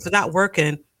if it's not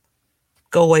working,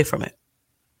 go away from it.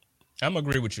 I'm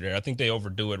agree with you there. I think they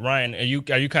overdo it. Ryan, are you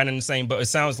kind of in the same? But it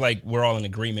sounds like we're all in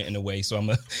agreement in a way. So I'm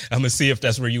gonna see if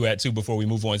that's where you at too before we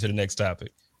move on to the next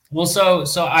topic. Well, so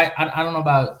I don't know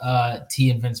about T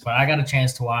and Vince, but I got a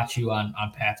chance to watch you on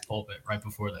Pat's Pulpit right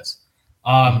before this.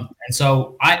 And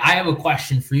so I have a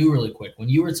question for you really quick. When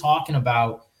you were talking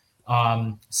about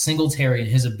Singletary and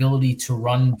his ability to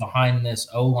run behind this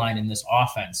O-line in this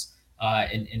offense,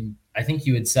 and I think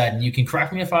you had said, and you can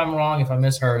correct me if I'm wrong, if I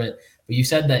misheard it, but you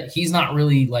said that he's not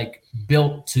really like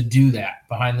built to do that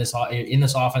in this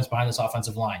offense, behind this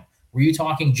offensive line. Were you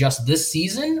talking just this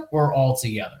season or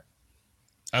altogether?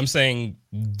 I'm saying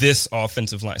this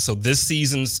offensive line. So this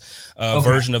season's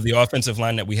version of the offensive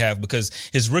line that we have, because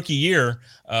his rookie year,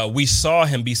 we saw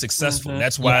him be successful.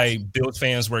 That's why Bills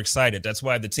fans were excited. That's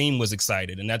why the team was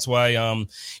excited. And that's why,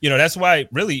 that's why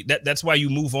really that's why you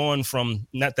move on from,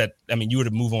 not that, I mean, you would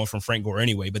have moved on from Frank Gore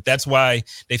anyway, but that's why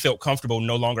they felt comfortable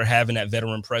no longer having that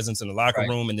veteran presence in the locker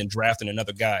room and then drafting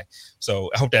another guy. So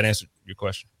I hope that answered your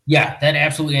question. Yeah, that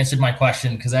absolutely answered my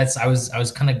question, because I was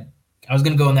going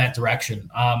to go in that direction.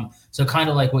 So kind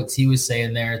of like what T was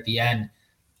saying there at the end,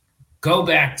 go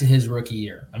back to his rookie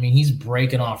year. I mean, he's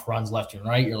breaking off runs left and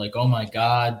right. You're like, oh my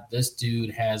God, this dude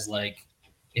has like,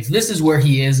 if this is where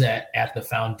he is at the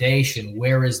foundation,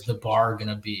 where is the bar going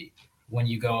to be when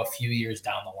you go a few years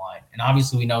down the line? And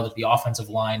obviously we know that the offensive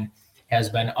line has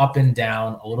been up and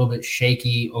down, a little bit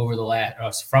shaky over the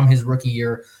last, from his rookie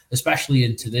year, especially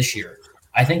into this year.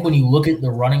 I think when you look at the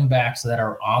running backs that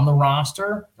are on the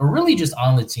roster, or really just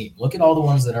on the team, look at all the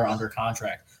ones that are under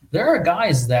contract. There are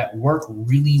guys that work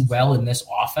really well in this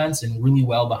offense and really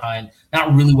well behind,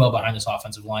 not really well behind this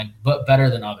offensive line, but better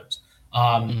than others.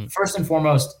 First and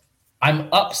foremost, I'm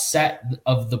upset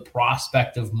of the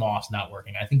prospect of Moss not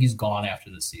working. I think he's gone after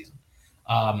this season.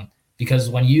 Because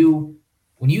when you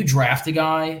draft a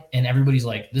guy and everybody's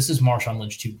like, this is Marshawn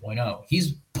Lynch 2.0,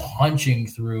 he's punching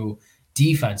through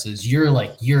defenses,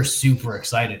 you're super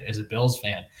excited as a Bills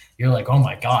fan. You're like, oh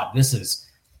my God,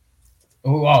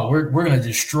 we're going to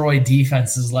destroy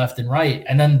defenses left and right.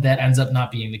 And then that ends up not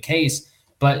being the case.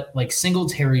 But like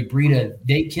Singletary, Breida,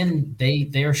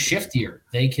 they are shiftier.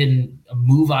 They can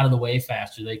move out of the way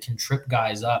faster. They can trip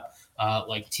guys up,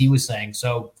 like T was saying.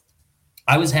 So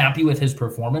I was happy with his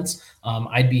performance.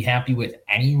 I'd be happy with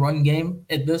any run game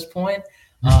at this point.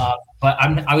 But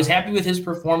I was happy with his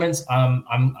performance.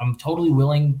 I'm totally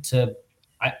willing to,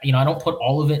 I don't put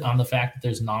all of it on the fact that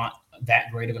there's not that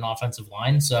great of an offensive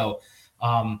line. So,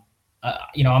 I'm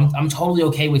totally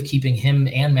okay with keeping him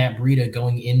and Matt Breida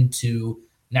going into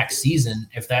next season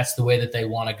if that's the way that they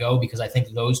want to go, because I think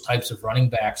those types of running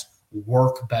backs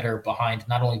work better behind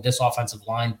not only this offensive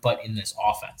line, but in this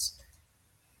offense.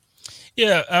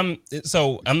 Yeah.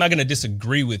 So I'm not going to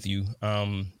disagree with you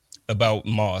about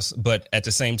Moss, but at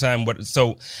the same time,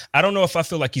 so I don't know if I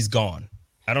feel like he's gone.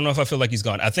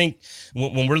 I think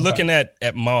when we're looking at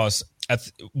Moss,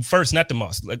 first, not the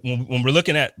Moss, like when we're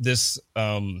looking at this,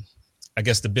 I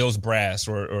guess the Bills brass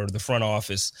or the front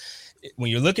office,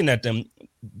 when you're looking at them,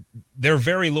 they're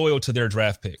very loyal to their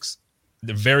draft picks.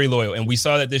 They're very loyal. And we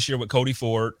saw that this year with Cody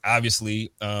Ford.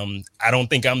 Obviously, I don't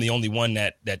think I'm the only one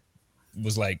that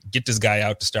was like, get this guy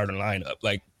out to start a lineup.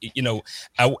 Like,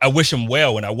 I wish him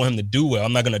well and I want him to do well.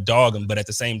 I'm not going to dog him, but at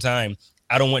the same time,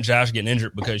 I don't want Josh getting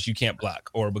injured because you can't block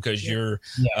or because you're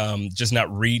just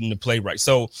not reading the play right.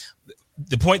 So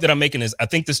the point that I'm making is I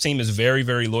think this team is very,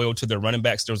 very loyal to their running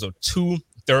backs. Those are 2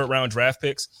 third-round draft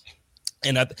picks.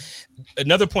 And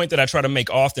another point that I try to make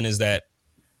often is that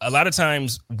a lot of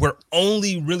times we're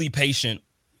only really patient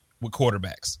with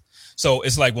quarterbacks. So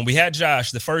it's like when we had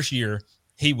Josh the first year,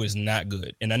 he was not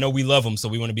good. And I know we love him, so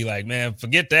we want to be like, man,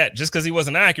 forget that. Just because he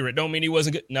wasn't accurate don't mean he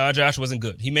wasn't good. No, Josh wasn't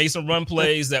good. He made some run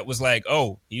plays that was like,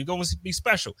 oh, he's going to be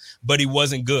special, but he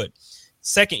wasn't good.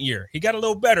 Second year, he got a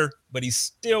little better, but he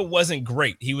still wasn't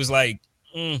great. He was like,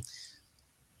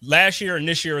 last year and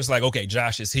this year is like, okay,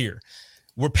 Josh is here.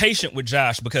 We're patient with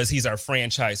Josh because he's our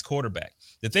franchise quarterback.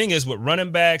 The thing is with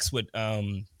running backs, with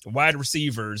wide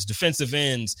receivers, defensive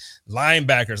ends,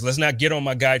 linebackers, let's not get on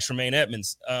my guy Tremaine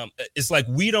Edmonds. It's like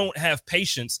we don't have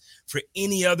patience for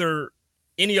any other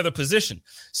position.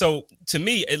 So to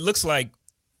me, it looks like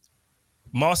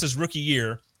Moss's rookie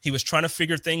year, he was trying to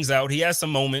figure things out. He had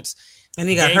some moments. And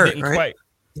he got hurt, right?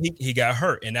 He got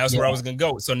hurt, and that's where I was going to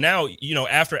go. So now,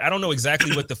 after, I don't know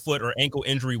exactly what the foot or ankle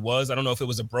injury was. I don't know if it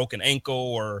was a broken ankle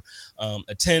or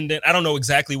a tendon. I don't know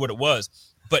exactly what it was,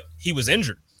 but he was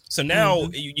injured. So now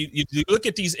you look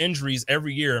at these injuries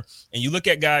every year, and you look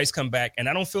at guys come back, and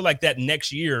I don't feel like that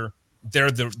next year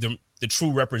they're the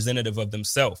true representative of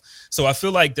themselves. So I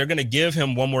feel like they're going to give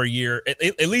him one more year,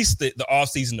 at least the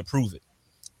offseason to prove it.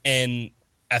 And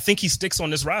I think he sticks on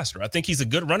this roster. I think he's a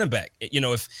good running back.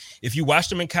 If you watched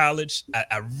him in college,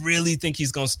 I really think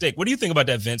he's going to stick. What do you think about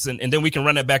that, Vince? And then we can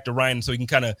run that back to Ryan so he can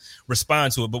kind of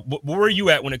respond to it. But where are you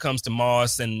at when it comes to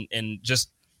Moss and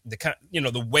just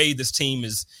the way this team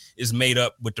is made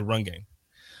up with the run game?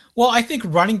 Well, I think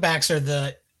running backs are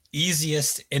the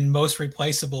easiest and most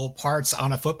replaceable parts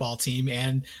on a football team,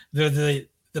 and they're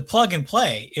the plug and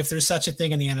play. If there's such a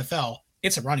thing in the NFL,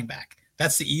 it's a running back.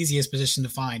 That's the easiest position to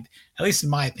find, at least in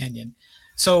my opinion.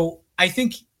 So I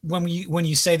think when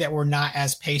you say that we're not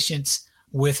as patient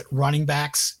with running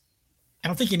backs, I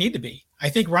don't think you need to be. I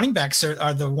think running backs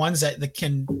are the ones that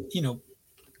can,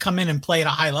 come in and play at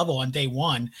a high level on day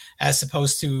one, as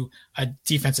opposed to a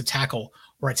defensive tackle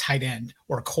or a tight end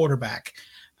or a quarterback.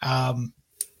 I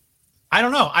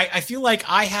don't know. I feel like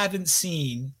I haven't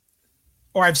seen,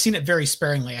 or I've seen it very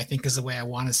sparingly, I think is the way I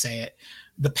want to say it.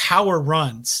 The power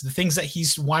runs, the things that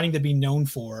he's wanting to be known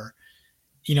for,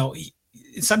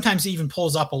 sometimes he even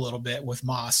pulls up a little bit with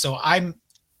Moss. So I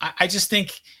just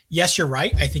think, yes, you're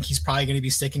right. I think he's probably going to be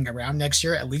sticking around next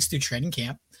year, at least through training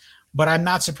camp. But I'm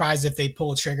not surprised if they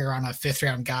pull a trigger on a 5th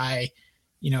round guy,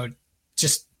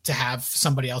 just to have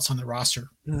somebody else on the roster.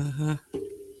 Uh-huh.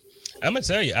 I'm gonna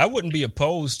tell you, I wouldn't be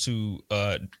opposed to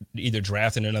either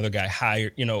drafting another guy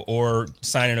higher, or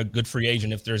signing a good free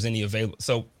agent if there's any available.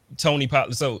 So Tony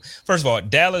Pollard. So first of all,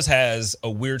 Dallas has a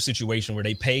weird situation where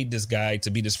they paid this guy to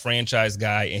be this franchise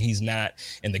guy, and he's not.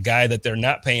 And the guy that they're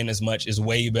not paying as much is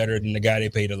way better than the guy they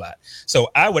paid a lot. So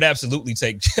I would absolutely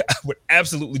take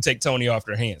Tony off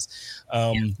their hands.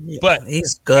 But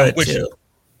he's good too.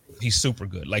 He's super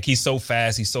good. Like, he's so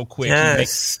fast. He's so quick.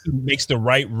 Yes. He makes the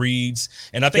right reads.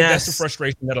 And I think that's the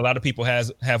frustration that a lot of people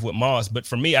have with Moss. But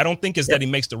for me, I don't think it's that he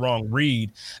makes the wrong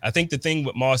read. I think the thing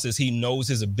with Moss is he knows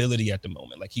his ability at the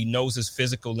moment. Like, he knows his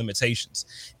physical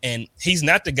limitations. And he's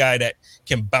not the guy that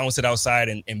can bounce it outside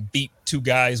and beat 2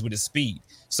 guys with his speed.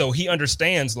 So he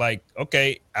understands, like,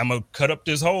 okay, I'm going to cut up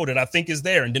this hole that I think is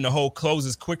there. And then the hole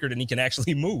closes quicker than he can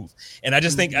actually move. And I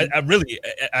just think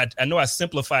I know I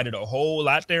simplified it a whole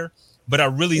lot there, but I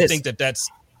really think that's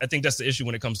the issue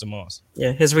when it comes to Moss.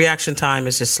 Yeah. His reaction time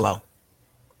is just slow.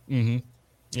 Mm-hmm.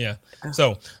 Yeah.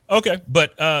 So, okay.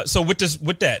 But so with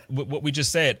what we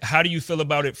just said, how do you feel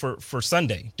about it for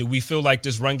Sunday? Do we feel like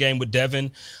this run game with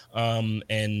Devin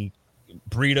and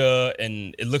Breida,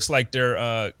 and it looks like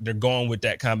they're going with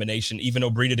that combination, even though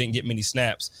Breida didn't get many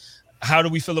snaps? How do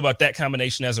we feel about that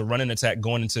combination as a running attack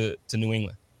going into New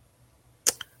England?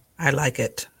 I like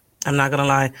it. I'm not gonna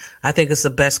lie. I think it's the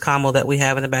best combo that we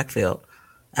have in the backfield.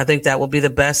 I think that will be the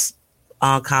best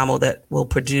combo that will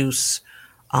produce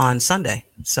on Sunday.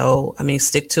 So I mean,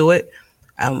 stick to it.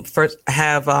 First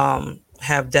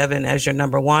have Devin as your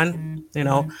number one,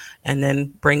 and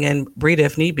then bring in Breida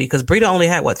if need be, because Breida only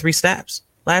had 3 snaps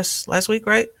last week,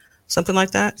 right? Something like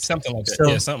that. Something like that.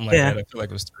 So, something like that. I feel like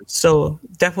it was 3. So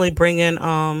definitely bring in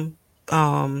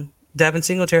Devin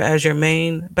Singletary as your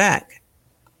main back.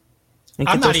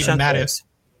 I'm not even mad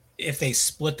if they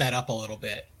split that up a little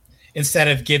bit, instead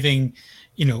of giving,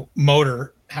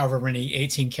 Motor however many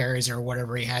 18 carries or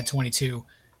whatever he had, 22.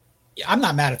 I'm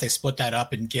not mad if they split that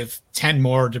up and give 10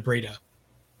 more to Breida.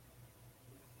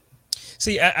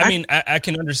 See, I mean, I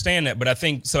can understand that, but I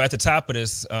think so. At the top of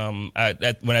this, when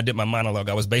I did my monologue,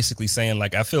 I was basically saying,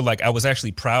 like, I feel like I was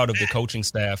actually proud of the coaching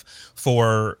staff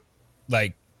for,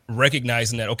 like,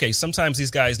 recognizing that, okay, sometimes these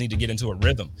guys need to get into a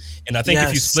rhythm. And I think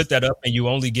if you split that up and you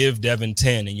only give Devin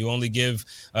 10 and you only give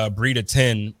Breida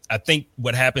 10, I think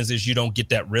what happens is you don't get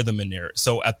that rhythm in there.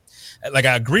 So I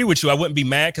agree with you. I wouldn't be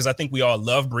mad, because I think we all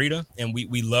love Breida and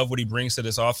we love what he brings to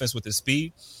this offense with his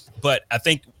speed. But I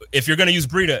think if you're going to use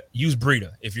Breida, use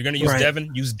Breida. If you're going to use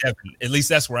Devin, use Devin. At least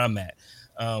that's where I'm at.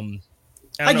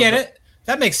 I get it.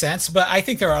 That makes sense. But I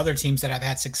think there are other teams that have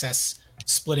had success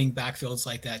splitting backfields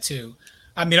like that too.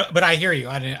 I mean, but I hear you.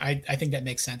 I think that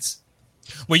makes sense.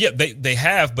 Well, yeah, they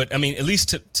have, but I mean, at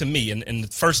least to me, and the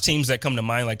first teams that come to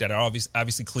mind like that are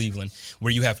obviously Cleveland,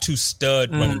 where you have 2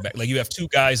 stud running back, like you have 2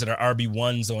 guys that are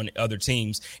RB1s on other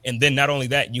teams, and then not only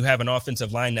that, you have an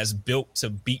offensive line that's built to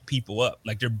beat people up,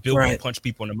 like they're built to punch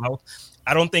people in the mouth.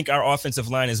 I don't think our offensive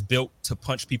line is built to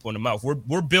punch people in the mouth.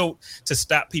 We're built to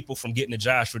stop people from getting to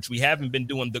Josh, which we haven't been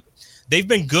doing. They've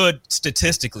been good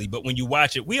statistically, but when you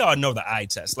watch it, we all know the eye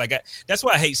test. Like, that's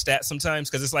why I hate stats sometimes,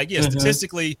 because it's like,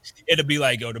 statistically, it'll be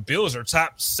like, the Bills are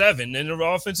top 7 in their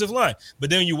offensive line.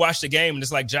 But then you watch the game, and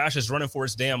it's like Josh is running for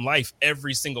his damn life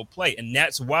every single play. And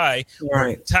that's why,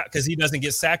 because he doesn't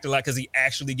get sacked a lot, because he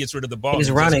actually gets rid of the ball.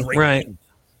 He's running, right.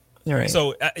 Right.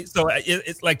 So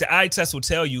it's like the eye test will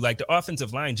tell you, like, the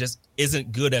offensive line just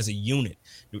isn't good as a unit.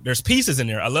 There's pieces in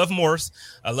there. I love Morse.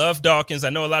 I love Dawkins. I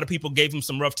know a lot of people gave him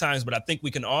some rough times, but I think we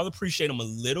can all appreciate him a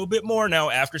little bit more now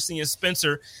after seeing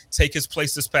Spencer take his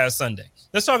place this past Sunday.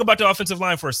 Let's talk about the offensive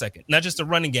line for a second. Not just the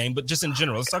running game, but just in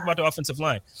general. Let's talk about the offensive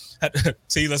line.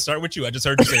 T, let's start with you. I just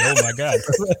heard you say, "Oh my God."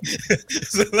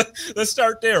 So let's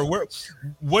start there.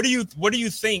 What do you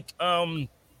think?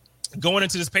 Going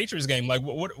into this Patriots game, like,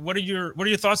 what are your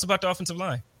thoughts about the offensive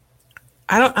line?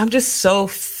 I'm just so,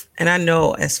 and I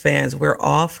know as fans, we're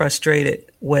all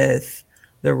frustrated with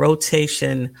the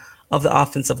rotation of the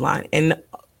offensive line and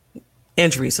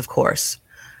injuries, of course.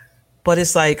 But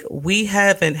it's like,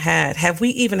 have we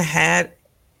even had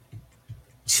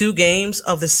 2 games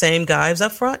of the same guys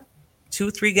up front?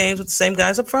 2-3 games with the same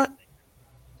guys up front?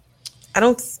 I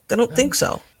don't think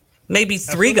so. Maybe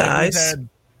 3 guys.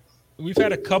 We've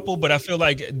had a couple, but I feel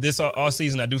like this all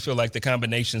season, I do feel like the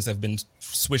combinations have been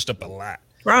switched up a lot.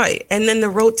 Right. And then the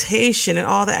rotation and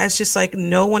all that, it's just like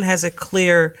no one has a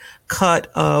clear cut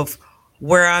of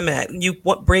where I'm at. You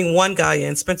bring one guy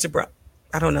in, Spencer Brown.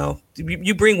 I don't know.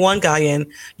 You bring one guy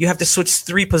in, you have to switch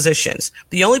 3 positions.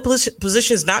 The only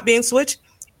positions not being switched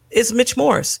is Mitch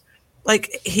Morse.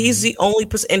 Like, he's the only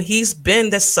person, and he's been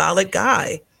the solid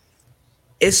guy.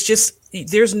 It's just,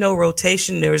 there's no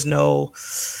rotation. There's no,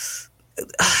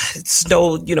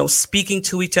 speaking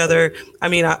to each other. I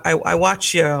mean, I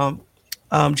watch John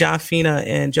Fina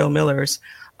and Joe Miller's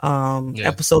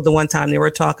episode the one time they were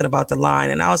talking about the line,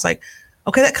 and I was like,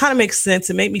 okay, that kind of makes sense.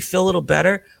 It made me feel a little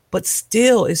better, but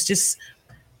still,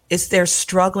 they're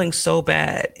struggling so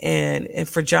bad, and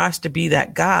for Josh to be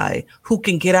that guy who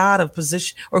can get out of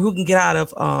position or who can get out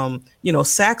of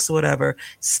sacks or whatever,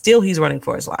 still he's running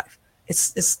for his life.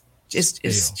 It's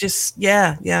just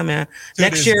man. To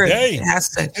Next year it has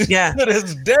to to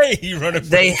this day he running.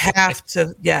 They have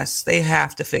to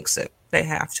fix it. They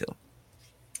have to.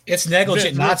 It's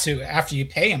negligent not to after you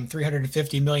pay him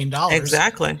 $350 million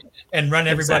exactly and run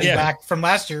everybody back from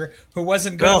last year who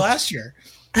wasn't good last year.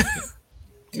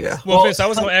 Yeah. Well, Vince, I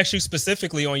was going to ask you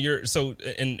specifically on your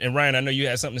and Ryan, I know you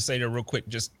had something to say there real quick.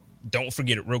 Just don't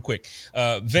forget it real quick.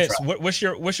 Vince, what's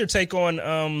your take on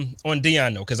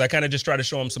Deion though? Because I kind of just try to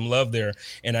show him some love there,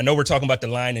 and I know we're talking about the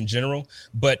line in general,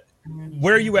 but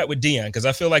where are you at with Deion? Because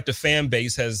I feel like the fan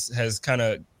base has kind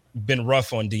of been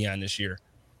rough on Deion this year.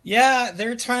 Yeah,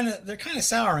 they're kind of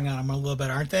souring on him a little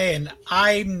bit, aren't they? And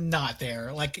I'm not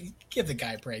there. Like, give the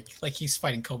guy a break. Like, he's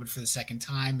fighting COVID for the second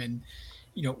time, and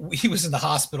he was in the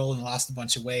hospital and lost a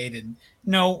bunch of weight. And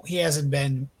no, he hasn't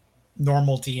been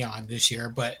normal Deion this year,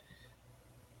 but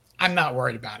I'm not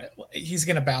worried about it. He's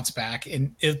going to bounce back,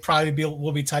 and it'll probably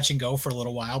will be touch and go for a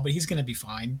little while, but he's going to be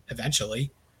fine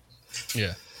eventually.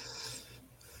 Yeah.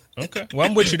 Okay. Well,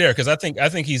 I'm with you there because I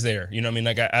think he's there. You know what I mean?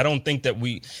 Like, I don't think that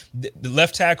the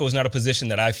left tackle is not a position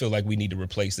that I feel like we need to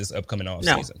replace this upcoming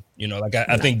offseason. No.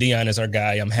 I think Deion is our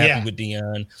guy. I'm happy with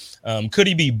Deion. Could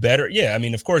he be better? Yeah. I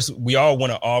mean, of course, we all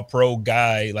want an all-pro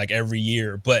guy like every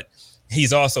year, but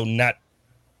he's also not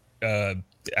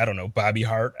I don't know, Bobby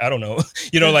Hart. I don't know.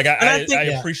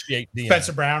 I appreciate Deion.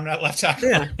 Spencer Brown at left tackle.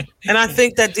 Yeah. And I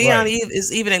think that Deion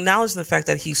is even acknowledging the fact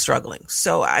that he's struggling.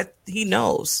 So he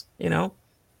knows,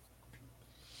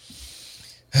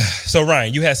 So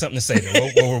Ryan, you had something to say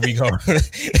there. Where were we going?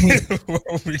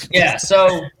 Yeah,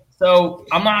 so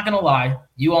I'm not gonna lie.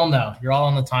 You all know. You're all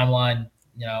on the timeline.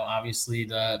 Obviously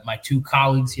my 2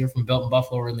 colleagues here from Built in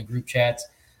Buffalo are in the group chats.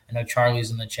 I know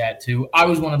Charlie's in the chat too. I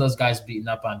was one of those guys beating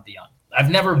up on Deion. I've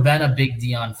never been a big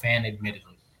Deion fan,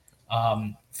 admittedly.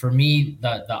 For me,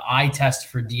 the eye test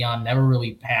for Deion never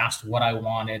really passed what I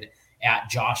wanted at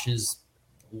Josh's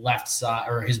left side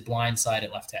or his blind side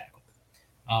at left tackle.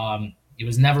 It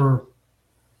was never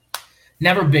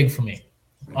big for me.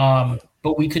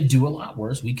 But we could do a lot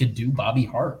worse. We could do Bobby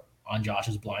Hart on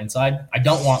Josh's blind side. I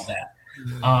don't want that.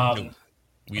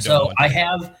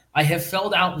 I have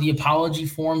filled out the apology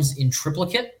forms in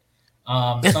triplicate.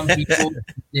 Some people,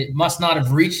 it must not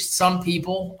have reached some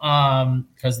people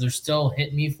because they're still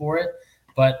hitting me for it.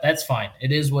 But that's fine.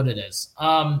 It is what it is.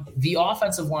 The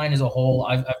offensive line as a whole,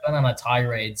 I've been on a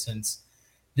tirade since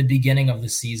the beginning of the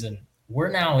season. We're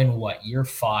now in year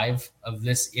 5 of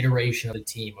this iteration of the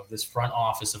team, of this front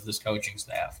office, of this coaching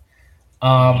staff.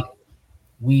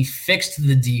 We fixed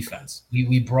the defense.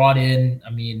 We brought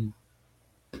in,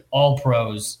 all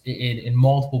pros in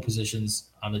multiple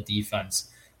positions on the defense.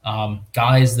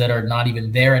 Guys that are not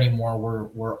even there anymore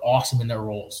were awesome in their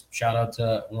roles. Shout out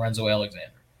to Lorenzo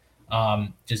Alexander.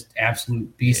 Just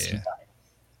absolute beast.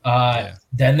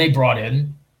 Then they brought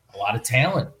in a lot of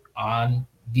talent on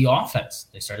the offense.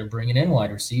 They started bringing in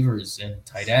wide receivers and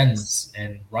tight ends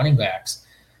and running backs.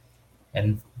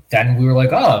 And then we were like,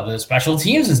 oh, the special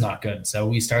teams is not good. So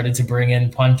we started to bring in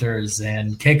punters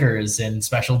and kickers and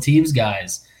special teams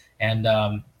guys. And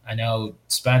I know,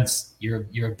 Spence, you're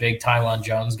a big Tylon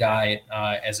Jones guy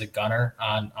as a gunner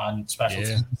on special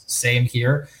teams. Same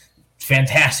here.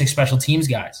 Fantastic special teams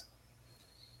guys.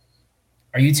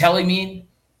 Are you telling me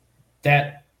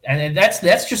that – and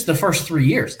that's just the first 3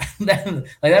 years.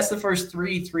 That's the first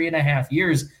 3.5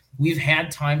 years. We've had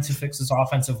time to fix this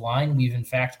offensive line. We've, in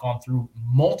fact, gone through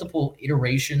multiple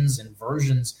iterations and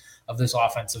versions of this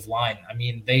offensive line.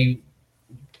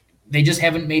 they just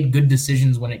haven't made good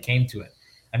decisions when it came to it.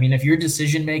 If your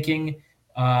decision-making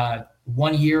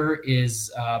 1 year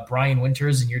is Brian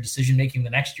Winters and your decision making the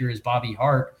next year is Bobby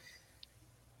Hart,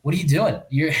 what are you doing?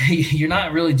 You're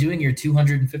not really doing your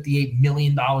 $258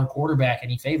 million quarterback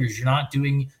any favors. You're not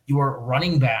doing your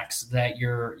running backs that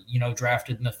you're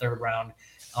drafted in the third round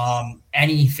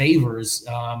any favors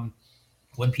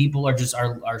when people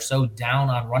are so down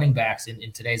on running backs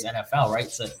in today's NFL, right?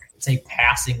 It's a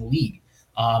passing league,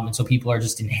 and so people are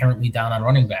just inherently down on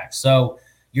running backs. So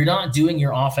you're not doing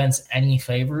your offense any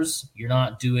favors. You're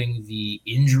not doing the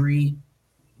injury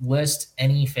list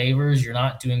any favors. You're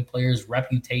not doing players'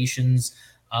 reputations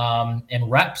and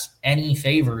reps any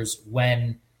favors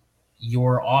when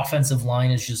your offensive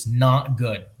line is just not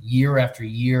good year after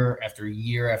year after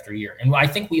year after year. And I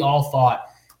think we all thought,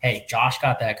 hey, Josh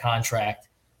got that contract.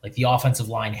 Like, the offensive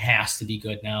line has to be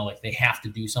good now. Like, they have to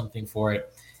do something for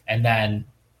it. And then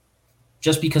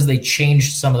just because they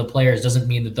changed some of the players doesn't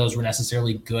mean that those were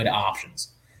necessarily good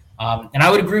options. And I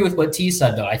would agree with what T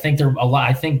said, though. I think there are a lot.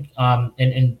 I think,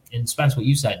 and Spence, what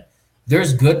you said,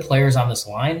 there's good players on this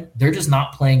line. They're just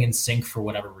not playing in sync for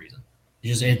whatever reason.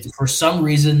 For some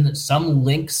reason, some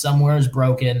link somewhere is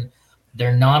broken.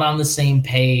 They're not on the same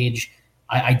page.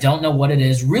 I don't know what it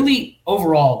is. Really,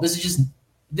 overall, this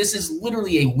is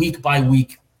literally a week by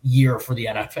week year for the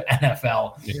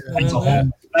NFL as a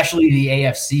whole, especially the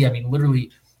AFC. I mean,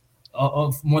 literally.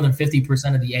 More than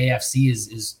 50% of the AFC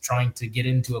is trying to get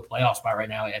into a playoff spot right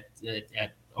now at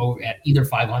either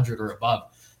 500 or above.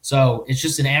 So it's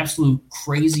just an absolute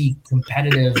crazy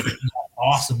competitive,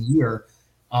 awesome year.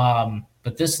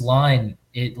 But this line,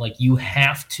 you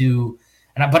have to,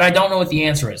 but I don't know what the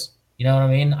answer is. You know what I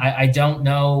mean? I don't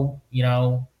know,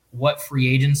 what free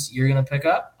agents you're going to pick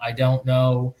up. I don't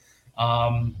know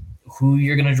who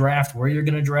you're going to draft, where you're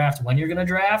going to draft, when you're going to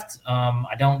draft.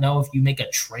 I don't know if you make a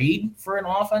trade for an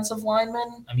offensive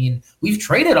lineman. I mean, we've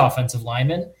traded offensive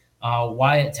linemen,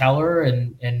 Wyatt Teller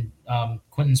and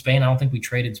Quentin Spain. I don't think we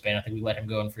traded Spain. I think we let him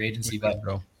go in free agency.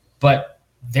 But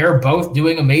they're both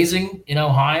doing amazing in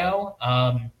Ohio,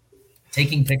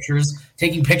 taking pictures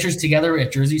together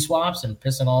at jersey swaps and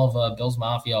pissing all of Bill's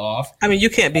Mafia off. I mean, you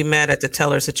can't be mad at the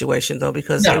Teller situation, though,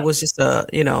 because it was just a,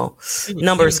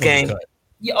 numbers game.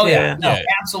 Yeah,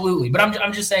 absolutely. But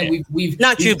I'm just saying we've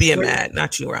not you being mad,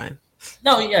 not you, Ryan.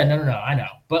 No, I know.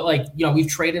 But we've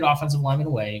traded offensive linemen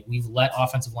away. We've let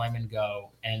offensive linemen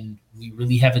go, and we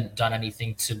really haven't done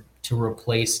anything to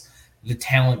replace the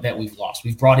talent that we've lost.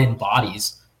 We've brought in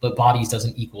bodies, but bodies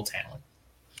doesn't equal talent.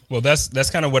 Well, that's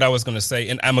kind of what I was going to say,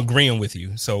 and I'm agreeing with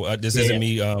you. So this isn't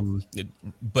me,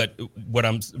 but what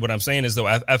I'm saying is, though,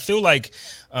 I feel like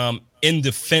in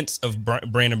defense of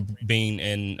Brandon Beane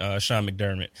and Sean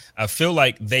McDermott, I feel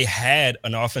like they had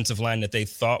an offensive line that they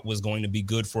thought was going to be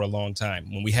good for a long time.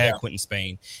 When we had Quentin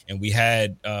Spain, and we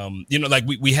had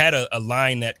we had a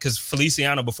line that, because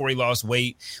Feliciano, before he lost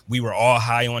weight, we were all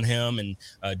high on him, and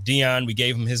Dion, we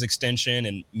gave him his extension,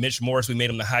 and Mitch Morse, we made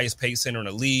him the highest paid center in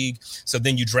the league. So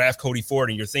then you draft Cody Ford,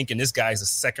 and you're thinking, this guy's a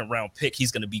second round pick,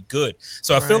 he's going to be good.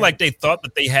 So I feel like they thought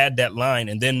that they had that line,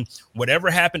 and then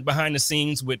whatever happened behind the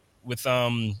scenes with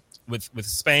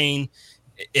Spain,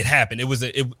 it happened. It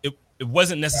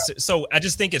wasn't necessary. So I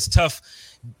just think it's tough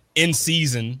in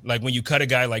season, like when you cut a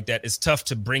guy like that, it's tough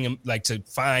to bring him, to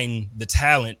find the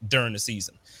talent during the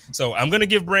season. So I'm going to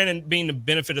give Brandon Beane the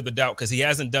benefit of the doubt, because he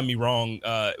hasn't done me wrong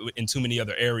in too many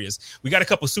other areas. We got a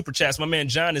couple super chats. My man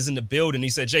John is in the building. He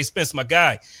said, Jay Spence, my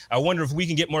guy, I wonder if we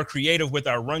can get more creative with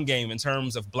our run game in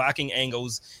terms of blocking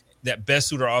angles that best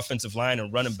suit our offensive line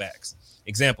and running backs.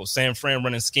 Example, San Fran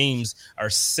running schemes are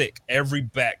sick. Every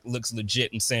back looks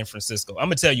legit in San Francisco. I'm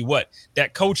going to tell you what,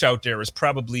 that coach out there is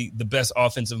probably the best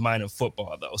offensive mind in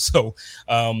football, though. So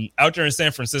out there in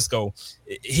San Francisco,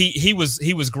 he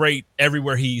was great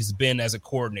everywhere he's been as a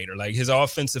coordinator. Like, his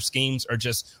offensive schemes are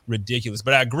just ridiculous.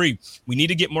 But I agree, we need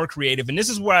to get more creative. And this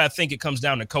is why I think it comes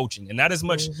down to coaching, and not as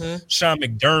much Sean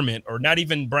McDermott or not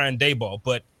even Brian Daboll,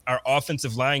 but our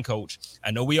offensive line coach. I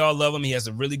know we all love him. He has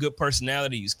a really good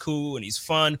personality. He's cool and he's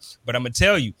fun. But I'm going to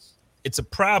tell you, it's a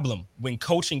problem when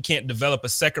coaching can't develop a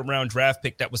second-round draft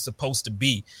pick that was supposed to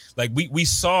be. Like, we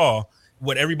saw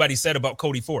what everybody said about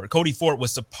Cody Ford. Cody Ford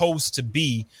was supposed to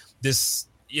be this,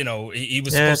 he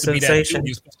was supposed to be that dude.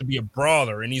 He was supposed to be a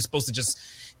brawler, and he's supposed to just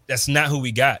 – that's not who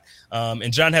we got.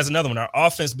 And John has another one. Our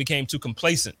offense became too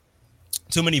complacent.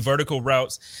 Too many vertical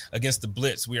routes against the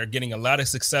blitz. We are getting a lot of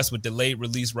success with delayed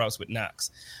release routes with Knox.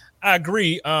 I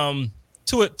agree to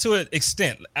an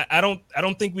extent. I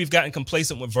don't think we've gotten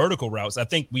complacent with vertical routes. I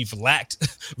think we've lacked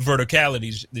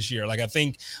verticality this year. Like, I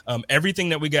think everything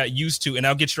that we got used to, and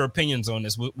I'll get your opinions on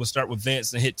this. We'll start with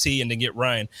Vince and hit T and then get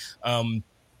Ryan.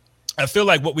 I feel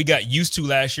like what we got used to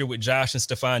last year with Josh and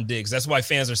Stephon Diggs. That's why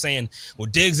fans are saying, well,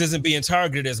 Diggs isn't being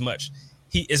targeted as much.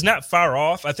 He is not far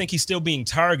off. I think he's still being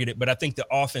targeted, but I think the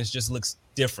offense just looks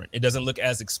different. It doesn't look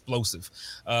as explosive.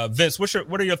 Vince, what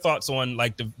are your thoughts on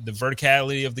like the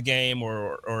verticality of the game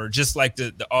or just like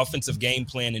the offensive game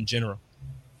plan in general?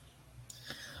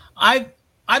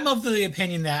 I'm of the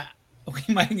opinion that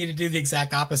we might need to do the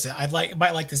exact opposite.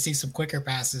 Might like to see some quicker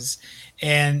passes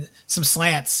and some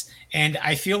slants. And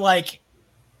I feel like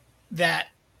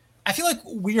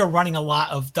we are running a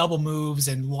lot of double moves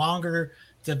and longer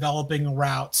developing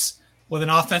routes with an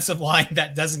offensive line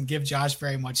that doesn't give Josh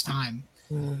very much time.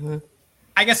 Mm-hmm.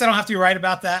 I guess I don't have to be right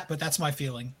about that, but that's my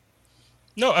feeling.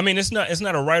 No, I mean, it's not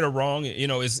a right or wrong. You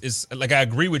know, it's like, I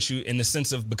agree with you in the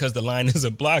sense of, because the line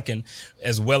isn't blocking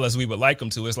as well as we would like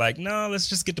them to. It's like, no, let's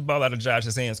just get the ball out of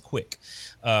Josh's hands quick.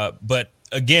 But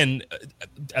again,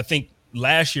 I think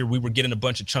last year we were getting a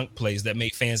bunch of chunk plays that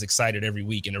made fans excited every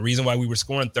week. And the reason why we were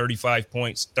scoring 35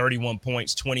 points, 31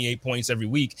 points, 28 points every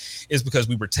week is because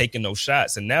we were taking those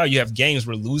shots. And now you have games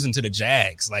we're losing to the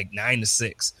Jags, like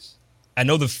 9-6. I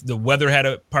know the weather had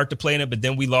a part to play in it, but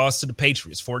then we lost to the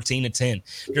Patriots 14-10.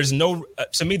 There's no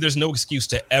excuse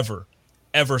to ever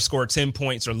score 10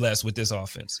 points or less with this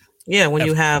offense. Yeah. When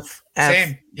you have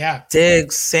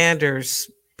Diggs,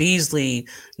 Sanders, Beasley,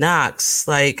 Knox,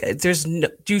 like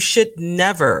you should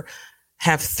never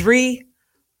have 3,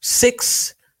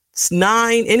 6,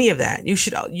 9, any of that. You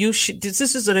should. This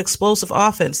is an explosive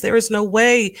offense. There is no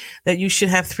way that you should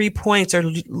have 3 points or,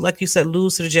 like you said,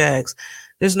 lose to the Jags.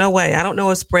 There's no way. I don't know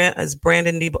it's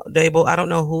Brandon Dable. I don't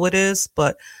know who it is,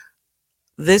 but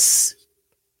this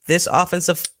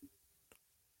offensive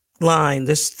line,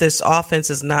 this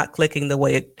offense is not clicking the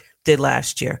way it did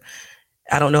last year.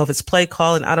 I don't know if it's play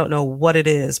calling. I don't know what it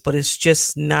is, but it's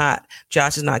just not.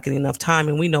 Josh is not getting enough time,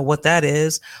 and we know what that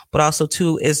is. But also,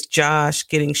 too, is Josh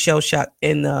getting shell shocked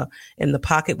in the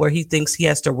pocket where he thinks he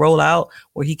has to roll out,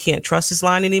 where he can't trust his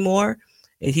line anymore.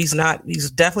 And he's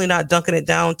definitely not dunking it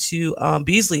down to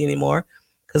Beasley anymore,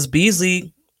 because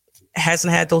Beasley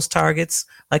hasn't had those targets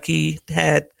like he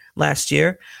had last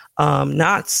year.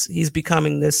 Knox, he's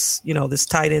becoming this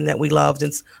tight end that we love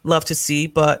to see,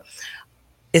 but.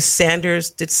 Did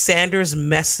Sanders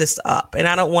mess this up? And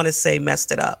I don't want to say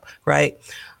messed it up, right?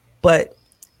 But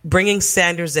bringing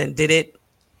Sanders in, did it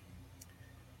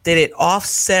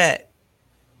offset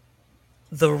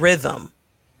the rhythm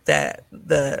that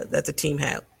the team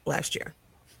had last year?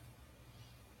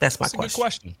 That's my question. Good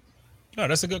question. No,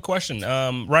 that's a good question.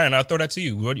 Ryan, I'll throw that to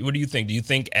you. What do you think? Do you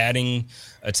think adding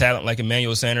a talent like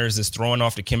Emmanuel Sanders is throwing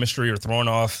off the chemistry or throwing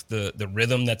off the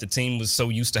rhythm that the team was so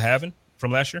used to having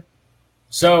from last year?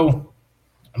 So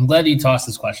I'm glad you tossed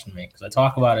this question to me, because I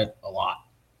talk about it a lot.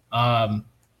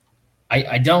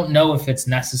 I don't know if it's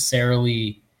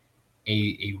necessarily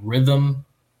a rhythm.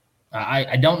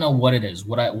 I don't know what it is.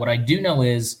 What I do know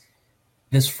is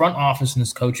this front office and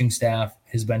this coaching staff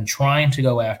has been trying to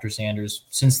go after Sanders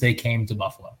since they came to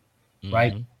Buffalo,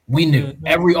 right? We knew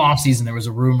every offseason there was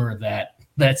a rumor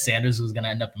that Sanders was going to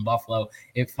end up in Buffalo.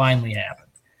 It finally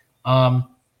happened. I'll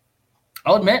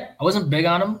admit I wasn't big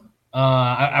on him.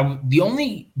 The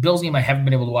only Bills game I haven't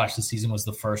been able to watch this season was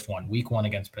the first one, week 1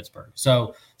 against Pittsburgh.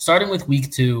 So starting with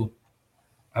week 2,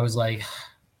 I was like,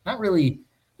 not really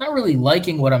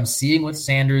liking what I'm seeing with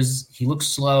Sanders. He looks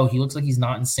slow. He looks like he's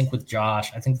not in sync with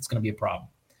Josh. I think that's going to be a problem.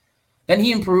 Then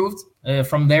he improved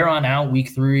from there on out, week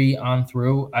 3 on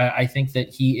through. I think that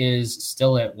he is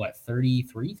still at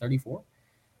 33, 34.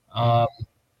 I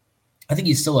think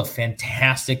he's still a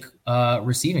fantastic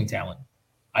receiving talent.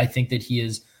 I think that he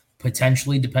is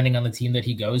potentially, depending on the team that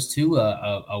he goes to,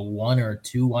 a 1 or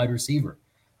 2 wide receiver.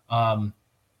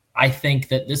 I think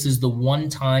that this is the one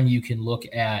time you can look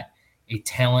at a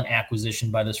talent acquisition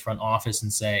by this front office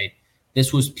and say,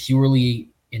 this was purely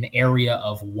an area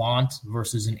of want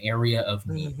versus an area of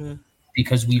need.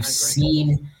 Because we've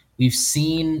seen,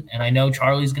 and I know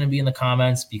Charlie's going to be in the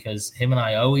comments because him and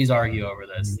I always argue over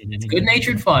this. It's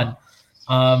good-natured fun.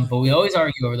 But we always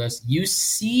argue over this. You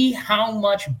see how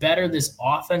much better this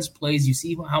offense plays. You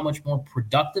see how much more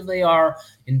productive they are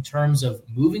in terms of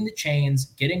moving the chains,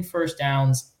 getting first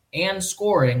downs, and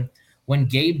scoring when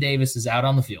Gabe Davis is out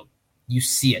on the field. You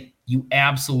see it. You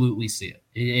absolutely see it.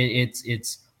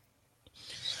 It's.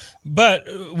 But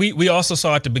we also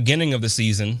saw at the beginning of the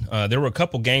season, there were a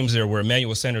couple games there where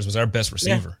Emmanuel Sanders was our best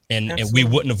receiver, and we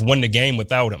wouldn't have won the game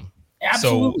without him.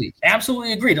 Absolutely.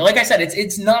 Absolutely agreed. Like I said,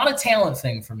 it's not a talent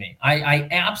thing for me. I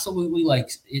absolutely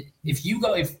like it.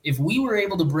 If we were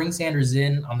able to bring Sanders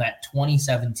in on that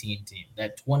 2017 team,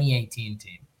 that 2018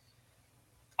 team,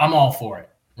 I'm all for it,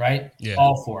 right? Yeah.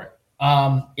 All for it.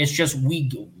 It's just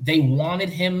they wanted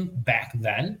him back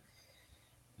then.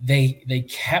 They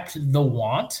kept the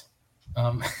want.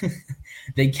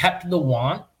 They kept the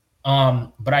want.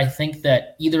 But I think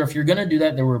that either if you're going to do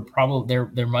that,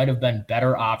 there might have been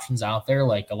better options out there.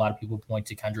 Like a lot of people point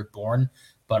to Kendrick Bourne,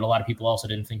 but a lot of people also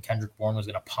didn't think Kendrick Bourne was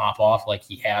going to pop off like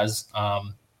he has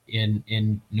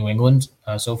in New England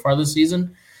so far this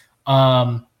season.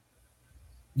 I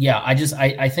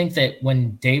think that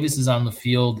when Davis is on the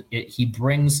field, he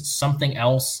brings something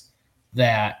else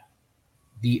that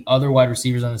the other wide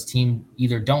receivers on this team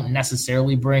either don't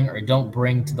necessarily bring or don't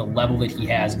bring to the level that he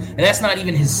has. And that's not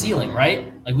even his ceiling,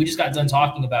 right? Like we just got done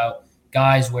talking about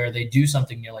guys where they do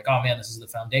something and you're like, oh man, this is the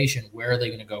foundation. Where are they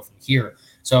going to go from here?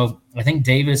 So I think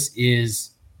Davis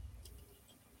is,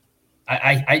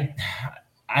 I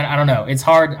don't know. It's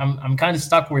hard. I'm kind of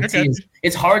stuck where T is.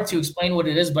 It's hard to explain what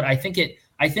it is, but I think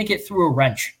it threw a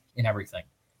wrench in everything.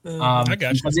 I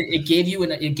got you. Because it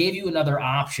gave you another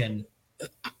option,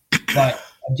 but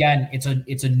again, it's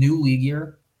a new league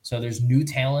year, so there's new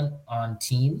talent on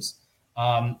teams.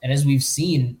 And as we've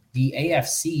seen, the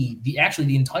AFC,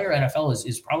 the entire NFL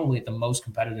is probably the most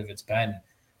competitive it's been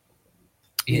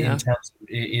in terms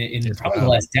in probably the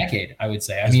last decade, I would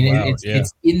say. I mean,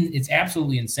 it's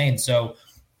absolutely insane. So,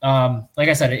 like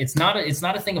I said, it's not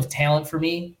a thing of talent for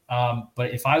me.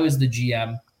 But if I was the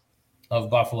GM of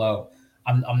Buffalo,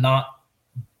 I'm not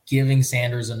giving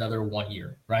Sanders another 1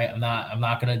 year, right? I'm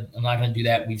not gonna do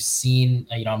that. We've seen,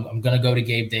 I'm gonna go to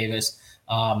Gabe Davis.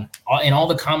 And all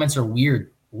the comments are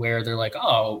weird where they're like,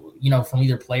 oh, from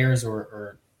either players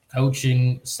or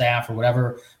coaching staff or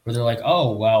whatever, where they're like,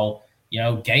 oh, well,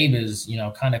 Gabe is,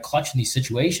 kind of clutch in these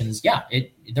situations. Yeah,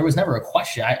 there was never a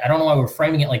question. I don't know why we're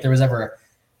framing it like there was ever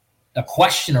a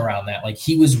question around that. Like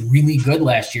he was really good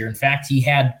last year. In fact, he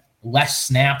had less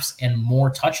snaps and more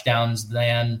touchdowns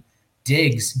than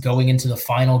Diggs going into the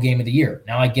final game of the year.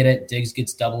 Now I get it. Diggs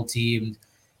gets double teamed.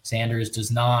 Sanders does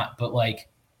not, but like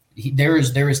there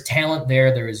is talent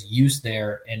there. There is use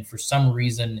there. And for some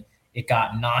reason it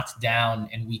got knocked down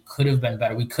and we could have been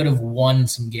better. We could have won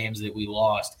some games that we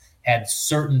lost had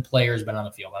certain players been on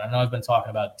the field. And I know I've been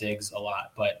talking about Diggs a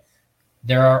lot, but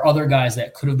there are other guys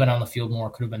that could have been on the field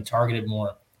more, could have been targeted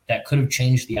more, that could have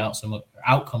changed the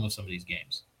outcome of some of these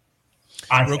games.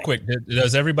 Real quick,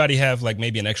 does everybody have like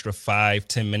maybe an extra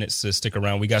 5-10 minutes to stick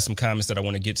around? We got some comments that I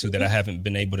want to get to that I haven't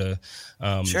been able to.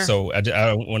 Sure. So I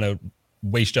don't want to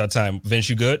waste your time. Vince,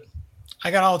 you good?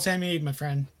 I got all the time you need, my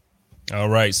friend. All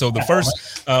right. So the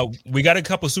first, we got a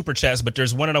couple super chats, but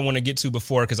there's one that I want to get to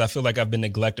before because I feel like I've been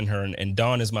neglecting her, and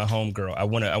Dawn is my homegirl. I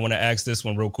want to ask this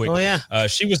one real quick. Oh yeah.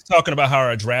 She was talking about how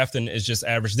our drafting is just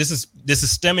average. This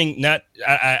is stemming. Not.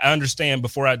 I understand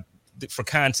for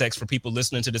context for people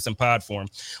listening to this in pod form,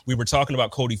 we were talking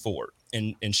about Cody Ford,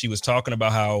 and she was talking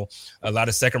about how a lot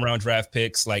of second round draft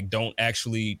picks like don't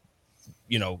actually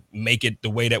make it the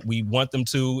way that we want them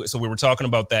to. So we were talking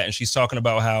about that, and she's talking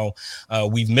about how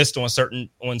we've missed on certain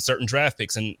draft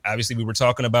picks. And obviously we were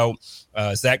talking about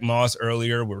Zach Moss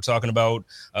earlier. We were talking about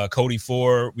Cody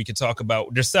Ford. We could talk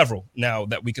about, there's several now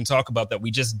that we can talk about that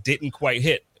we just didn't quite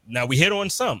hit. Now we hit on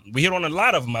some, we hit on a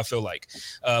lot of them, I feel like,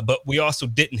 but we also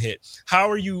didn't hit. How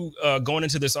are you going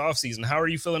into this offseason? How are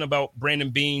you feeling about Brandon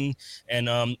Beane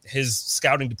and his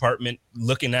scouting department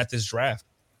looking at this draft?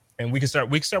 And we can start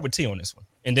with T on this one,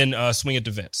 and then swing it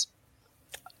to Vince.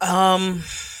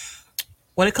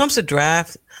 When it comes to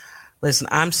draft, listen,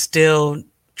 I'm still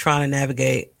trying to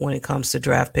navigate when it comes to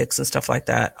draft picks and stuff like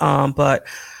that. But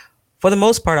for the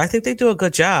most part, I think they do a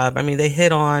good job. I mean, they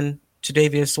hit on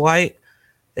Tre'Davious White,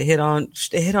 they hit on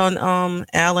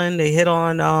Allen, they hit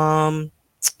on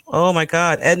oh my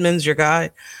God, Edmonds, your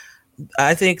guy.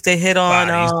 I think they hit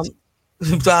on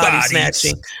body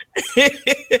snatching.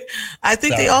 I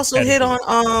think they also hit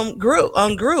on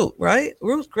Groot, right?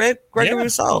 Gregory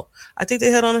Rousseau. I think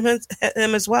they hit on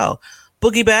him as well.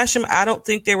 Boogie Basham, I don't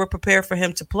think they were prepared for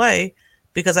him to play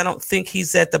because I don't think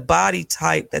he's at the body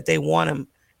type that they want him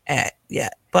at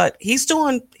yet. But he's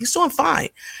doing fine.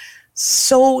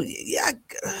 So yeah,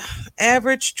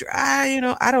 average. I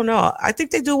don't know. I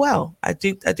think they do well. I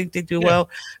think they do well.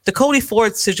 The Cody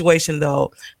Ford situation,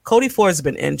 though, Cody Ford's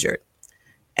been injured,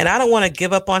 and I don't want to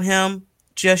give up on him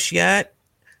just yet.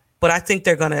 But I think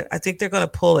they're gonna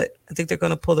pull it. I think they're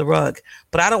gonna pull the rug.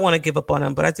 But I don't want to give up on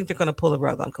him. But I think they're gonna pull the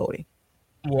rug on Cody.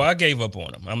 Well, I gave up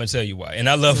on him. I'm gonna tell you why. And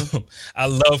I love him. I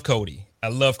love Cody.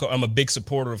 I'm a big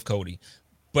supporter of Cody.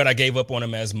 But I gave up on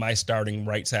him as my starting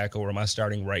right tackle or my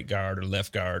starting right guard or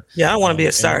left guard. Yeah, I want to be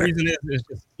a starter. He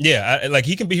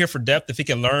can be here for depth if he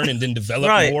can learn and then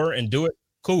develop more and do it.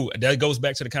 Cool. That goes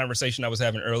back to the conversation I was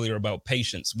having earlier about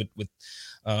patience with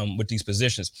with these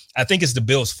positions. I think it's the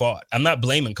Bills' fault. I'm not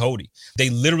blaming Cody. They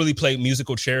literally played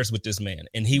musical chairs with this man,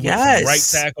 and he went from right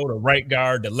tackle to right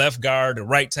guard to left guard to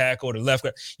right tackle to left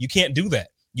guard. You can't do that.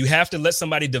 You have to let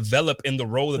somebody develop in the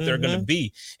role that they're going to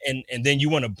be. And then you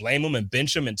want to blame them and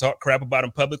bench them and talk crap about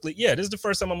him publicly. Yeah, this is the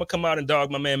first time I'm going to come out and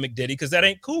dog my man McDiddy, because that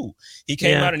ain't cool. He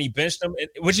came out and he benched him,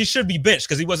 which he should be benched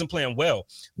because he wasn't playing well.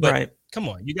 But come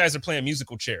on, you guys are playing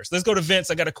musical chairs. Let's go to Vince.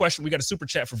 I got a question. We got a super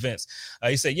chat for Vince.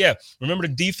 He said, yeah, remember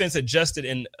the defense adjusted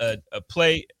in a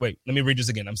play. Wait, let me read this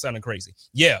again. I'm sounding crazy.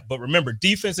 Yeah, but remember,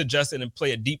 defense adjusted and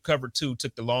play a deep cover 2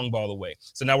 took the long ball away.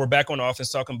 So now we're back on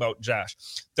offense talking about Josh.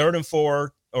 3rd and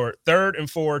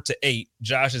 4 to 8,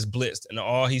 Josh is blitzed, and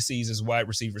all he sees is wide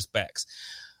receivers' backs.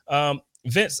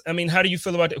 Vince, I mean, how do you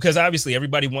feel about it? Because obviously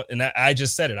everybody and I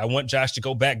just said it. I want Josh to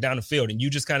go back down the field, and you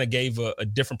just kind of gave a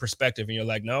different perspective, and you're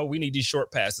like, no, we need these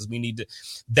short passes. We need to.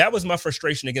 That was my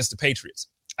frustration against the Patriots.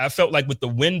 I felt like with the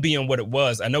win being what it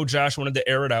was, I know Josh wanted to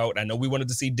air it out. I know we wanted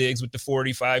to see Diggs with the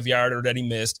 45-yarder that he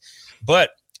missed,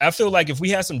 but I feel like if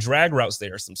we had some drag routes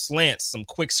there, some slants, some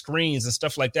quick screens and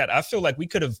stuff like that, I feel like we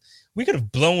could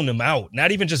have blown them out,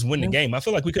 not even just win the game. I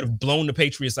feel like we could have blown the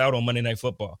Patriots out on Monday Night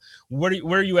Football. Where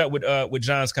are you at with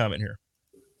John's comment here?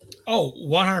 Oh,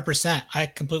 100%. I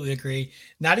completely agree.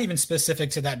 Not even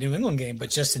specific to that New England game, but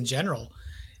just in general.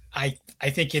 I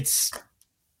think it's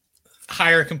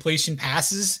higher completion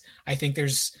passes. I think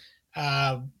there's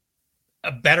a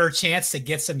better chance to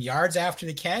get some yards after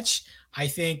the catch. I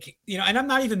think, and I'm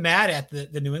not even mad at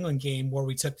the New England game where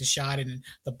we took the shot and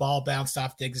the ball bounced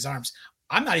off Diggs' arms.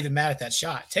 I'm not even mad at that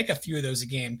shot. Take a few of those a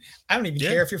game. I don't even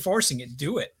care if you're forcing it.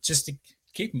 Do it just to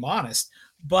keep them honest.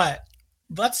 But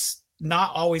let's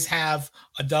not always have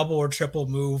a double or triple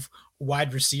move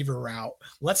wide receiver route.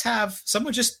 Let's have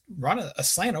someone just run a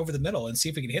slant over the middle and see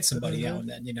if we can hit somebody now and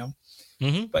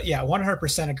then, But yeah,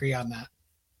 100% agree on that.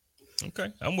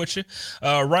 Okay, I'm with you.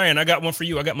 Ryan, I got one for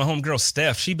you. I got my homegirl,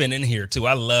 Steph. She been in here, too.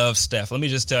 I love Steph. Let me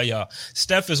just tell y'all,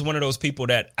 Steph is one of those people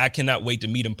that I cannot wait to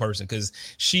meet in person, because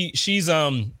she's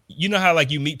you know how, like,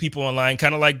 you meet people online,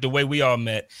 kind of like the way we all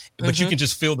met, but you can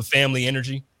just feel the family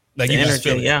energy. Like, the you energy, just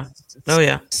feel it. Yeah. Oh,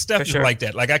 yeah. Steph is like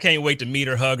that. Like, I can't wait to meet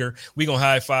her, hug her. We going to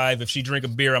high five. If she drink a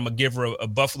beer, I'm going to give her a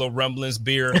Buffalo Rumblings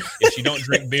beer. If she don't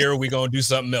drink beer, we going to do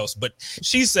something else. But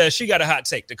she says she got a hot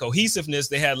take. The cohesiveness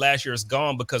they had last year is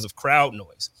gone because of crowd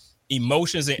noise.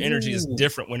 Emotions and energy is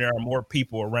different when there are more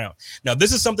people around. Now,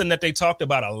 this is something that they talked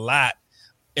about a lot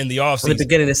in the offseason. At the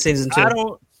beginning of the season,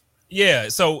 too.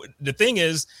 So the thing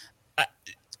is,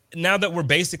 now that we're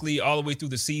basically all the way through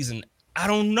the season, I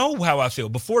don't know how I feel.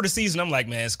 Before the season, I'm like,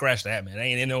 man, scratch that, man.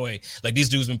 Ain't in no way. Like, these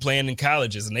dudes been playing in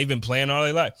colleges and they've been playing all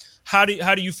their life. How do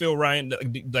you feel, Ryan?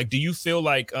 Like, do you feel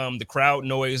like the crowd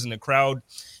noise and the crowd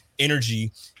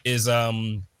energy is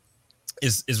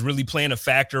really playing a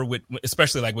factor with,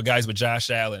 especially like with guys with Josh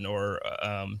Allen or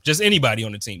just anybody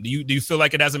on the team? Do you feel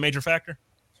like it has a major factor?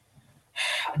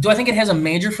 Do I think it has a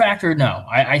major factor? No.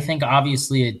 I think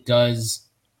obviously it does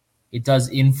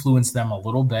influence them a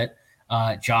little bit.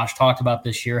 Josh talked about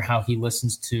this year how he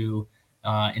listens to,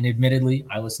 and admittedly,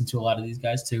 I listen to a lot of these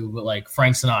guys too, but like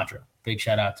Frank Sinatra, big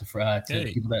shout out to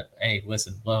people that,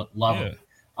 listen, love him.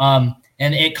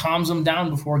 And it calms them down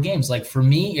before games. Like for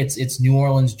me, it's New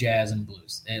Orleans jazz and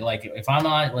blues. Like if I'm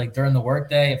not like during the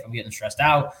workday, if I'm getting stressed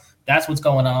out, that's what's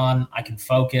going on. I can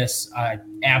focus. I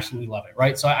absolutely love it.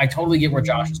 Right. So I totally get where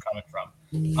Josh is coming from.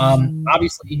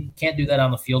 Obviously, you can't do that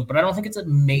on the field, but I don't think it's a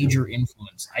major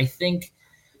influence. I think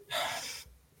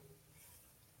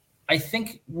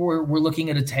we're looking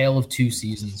at a tale of two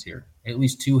seasons here, at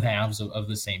least two halves of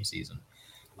the same season.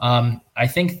 I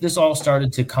think this all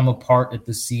started to come apart at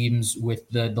the seams with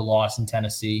the loss in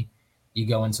Tennessee. You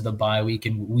go into the bye week,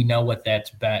 and we know what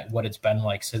it's been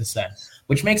like since then,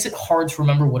 which makes it hard to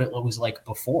remember what it was like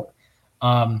before.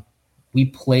 We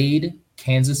played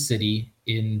Kansas City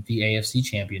in the AFC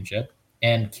Championship,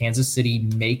 and Kansas City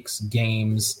makes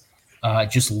games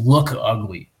just look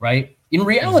ugly, right? In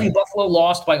reality, Buffalo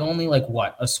lost by only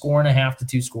a score and a half to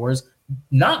 2 scores.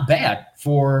 Not bad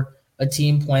for a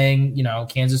team playing,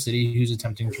 Kansas City who's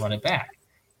attempting to run it back.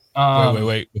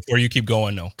 Wait. Before you keep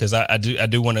going, though, because I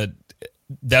do want to.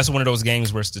 That's one of those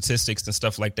games where statistics and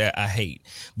stuff like that I hate,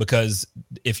 because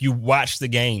if you watch the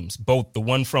games, both the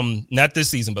one from not this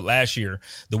season but last year,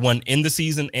 the one in the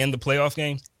season and the playoff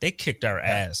game, they kicked our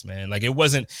ass, man. Like it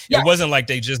wasn't like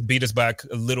they just beat us by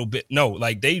a little bit. No,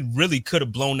 like they really could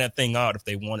have blown that thing out if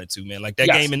they wanted to, man. Like that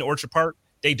game in Orchard Park,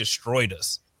 they destroyed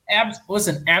us.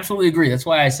 Listen, absolutely agree. That's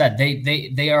why I said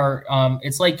they are.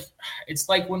 It's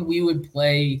like when we would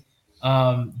play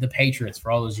the Patriots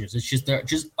for all those years. It's just they're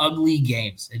just ugly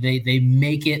games. They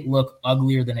make it look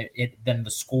uglier than than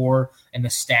the score and the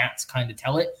stats kind of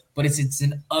tell it. But it's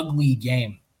an ugly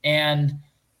game. And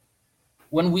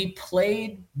when we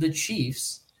played the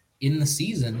Chiefs in the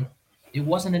season, it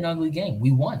wasn't an ugly game.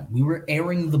 We won. We were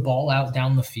airing the ball out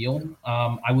down the field.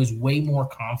 I was way more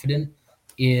confident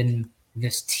in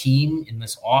this team, in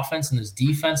this offense, in this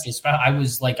defense.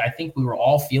 I think we were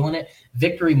all feeling it.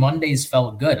 Victory Mondays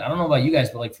felt good. I don't know about you guys,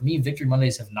 but like for me, Victory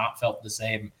Mondays have not felt the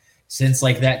same since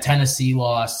like that Tennessee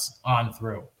loss on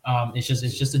through. It's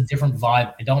just a different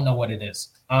vibe. I don't know what it is.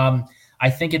 I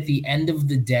think at the end of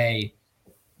the day,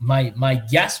 my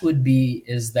guess would be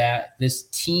is that this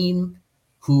team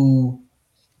who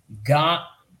got,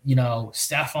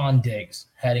 Stephon Diggs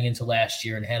heading into last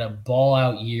year and had a ball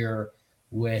out year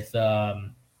with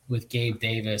Gabe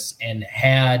Davis and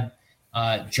had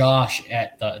Josh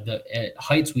at at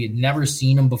heights we had never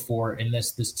seen him before, and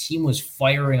this team was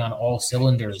firing on all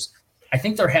cylinders. I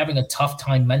think they're having a tough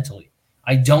time mentally.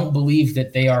 I don't believe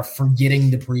that they are forgetting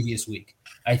the previous week.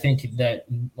 I think that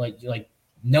like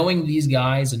knowing these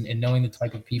guys and knowing the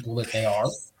type of people that they are,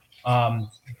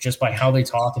 just by how they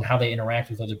talk and how they interact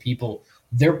with other people,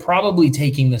 they're probably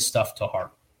taking this stuff to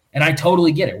heart. And I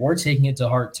totally get it. We're taking it to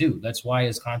heart too. That's why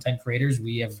as content creators,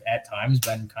 we have at times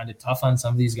been kind of tough on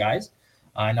some of these guys.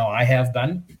 I know I have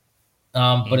been.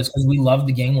 But it's because we love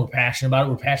the game. We're passionate about it.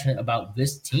 We're passionate about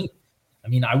this team. I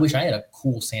mean, I wish I had a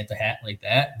cool Santa hat like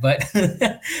that, but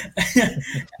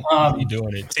you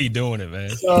doing it, man.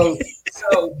 So,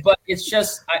 but it's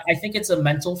just, I think it's a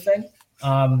mental thing.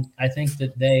 I think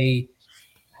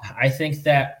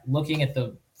that looking at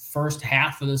the first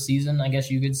half of the season, I guess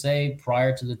you could say,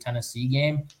 prior to the Tennessee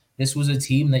game, this was a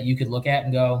team that you could look at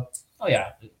and go, oh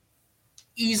yeah,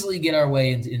 easily get our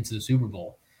way into the Super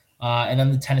Bowl. And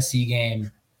then the Tennessee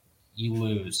game, you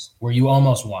lose, where you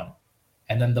almost won.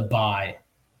 And then the bye,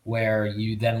 where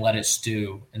you then let it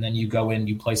stew. And then you go in,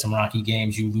 you play some rocky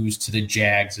games, you lose to the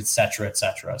Jags, et cetera, et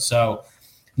cetera. So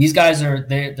these guys they're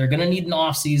going to need an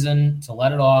off season to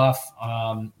let it off.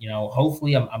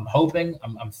 Hopefully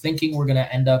I'm thinking we're going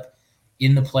to end up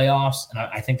in the playoffs. And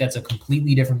I think that's a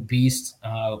completely different beast.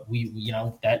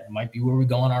 That might be where we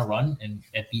go on our run. And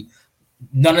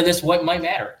none of this might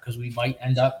matter because we might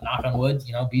end up, knock on wood,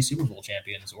 be Super Bowl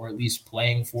champions or at least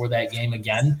playing for that game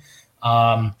again.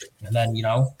 And then,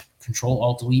 control,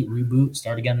 alt, delete, reboot,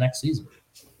 start again next season.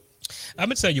 I'm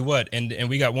going to tell you what, and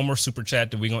we got one more super chat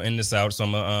that we're going to end this out. So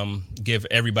I'm going to give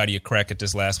everybody a crack at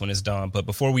this last one. It's Don. But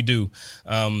before we do,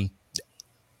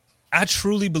 I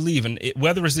truly believe, and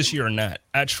whether it's this year or not,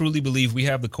 I truly believe we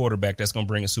have the quarterback that's going to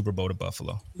bring a Super Bowl to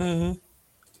Buffalo. Mm-hmm.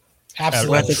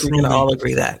 Absolutely. I think we can all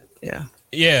agree that. Yeah.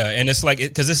 Yeah. And it's like,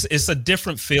 because it's a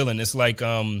different feeling. It's like,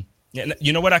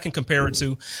 you know what I can compare it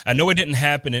to? I know it didn't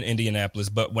happen in Indianapolis,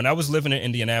 but when I was living in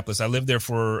Indianapolis, I lived there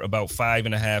for about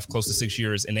 5.5, close to 6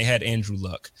 years, and they had Andrew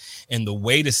Luck. And the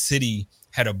way the city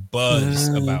had a buzz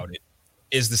about it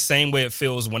is the same way it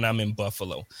feels when I'm in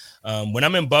Buffalo. When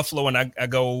I'm in Buffalo and I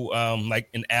go like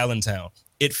in Allentown,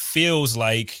 it feels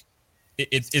like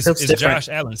it's Josh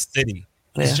Allen's city.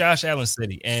 It's Josh Allen's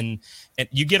city. And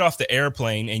you get off the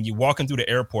airplane and you walking through the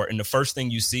airport and the first thing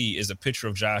you see is a picture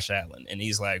of Josh Allen. And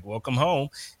he's like, welcome home.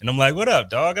 And I'm like, what up,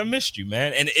 dog? I missed you,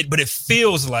 man. But it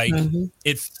feels like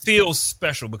it feels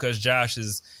special because Josh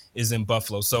is in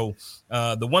Buffalo. So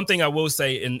the one thing I will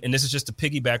say, and this is just to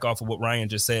piggyback off of what Ryan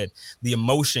just said, the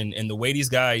emotion and the way these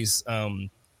guys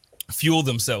fuel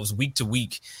themselves week to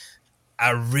week.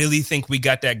 I really think we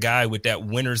got that guy with that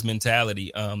winner's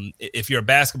mentality. If you're a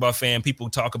basketball fan,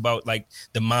 people talk about like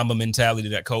the Mamba mentality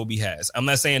that Kobe has. I'm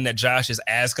not saying that Josh is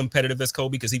as competitive as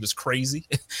Kobe because he was crazy.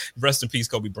 Rest in peace,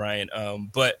 Kobe Bryant.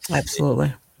 But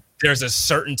absolutely, there's a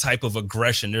certain type of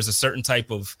aggression. There's a certain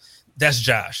type of that's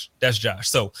Josh.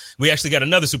 So we actually got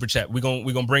another super chat. We're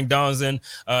gonna bring Dawn's in.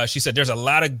 She said there's a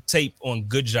lot of tape on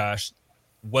good Josh.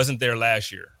 Wasn't there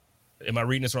last year. Am I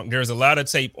reading this wrong? There's a lot of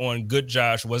tape on good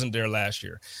Josh. Wasn't there last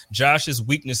year. Josh's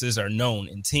weaknesses are known,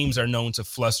 and teams are known to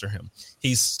fluster him.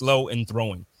 He's slow in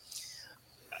throwing.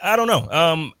 I don't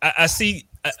know. I see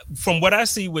from what I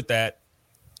see with that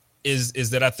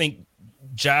is that I think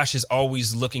Josh is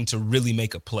always looking to really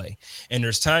make a play. And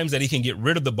there's times that he can get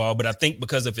rid of the ball, but I think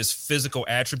because of his physical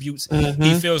attributes,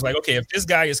 he feels like, okay, if this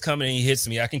guy is coming and he hits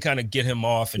me, I can kind of get him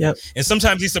off. And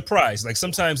sometimes he's surprised. Like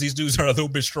sometimes these dudes are a little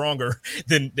bit stronger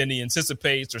than he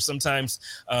anticipates, or sometimes,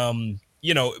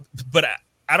 but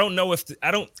I don't know if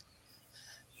the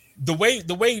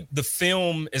way the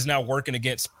film is now working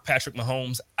against Patrick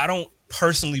Mahomes, I don't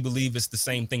personally believe it's the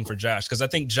same thing for Josh, because I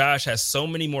think Josh has so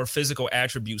many more physical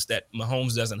attributes that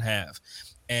Mahomes doesn't have.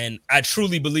 And I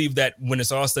truly believe that when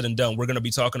it's all said and done, we're going to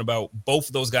be talking about both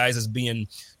of those guys as being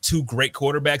two great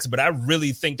quarterbacks. But I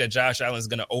really think that Josh Allen is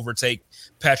going to overtake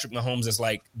Patrick Mahomes as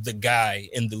like the guy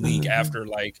in the league after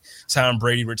like Tom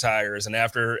Brady retires and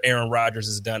after Aaron Rodgers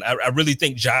is done. I really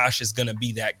think Josh is going to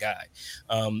be that guy.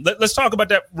 Let's talk about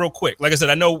that real quick. Like I said,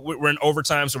 I know we're in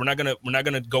overtime, so we're not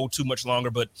gonna go too much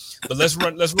longer. But let's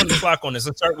run the clock on this.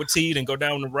 Let's start with Teed and go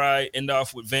down the ride, end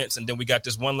off with Vince, and then we got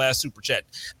this one last super chat.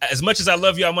 As much as I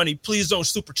love y'all money, please don't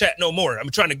super chat no more. I'm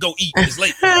trying to go eat. It's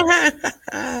late. Go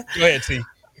ahead, T.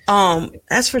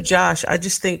 As for Josh, I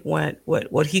just think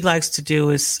what he likes to do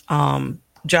is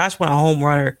Josh wants a home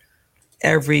runner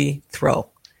every throw.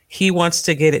 He wants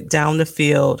to get it down the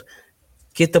field,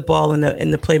 get the ball in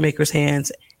the playmaker's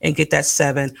hands, and get that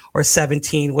 7 or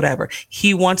 17, whatever.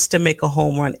 He wants to make a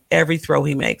home run every throw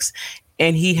he makes,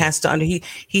 and he has to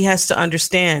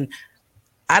understand.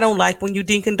 I don't like when you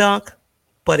dink and dunk,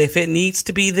 but if it needs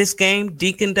to be this game,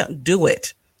 dink and dunk, do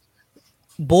it.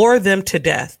 Bore them to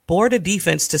death. Bore the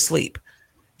defense to sleep.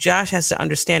 Josh has to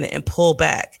understand it and pull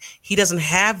back. He doesn't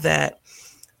have that.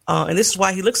 And this is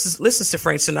why he listens to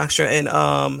Frank Sinatra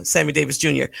and Sammy Davis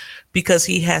Jr., because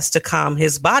he has to calm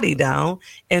his body down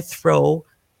and throw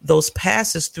those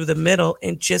passes through the middle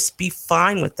and just be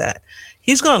fine with that.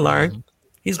 He's going to learn.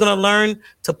 He's going to learn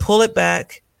to pull it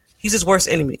back. He's his worst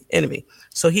enemy.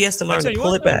 So he has to learn to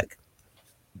pull it back.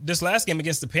 This last game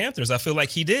against the Panthers, I feel like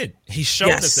he did. He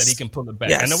showed us that he can pull it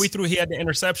back. I know he had the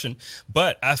interception,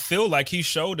 but I feel like he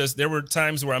showed us there were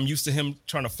times where I'm used to him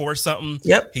trying to force something.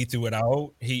 Yep. He threw it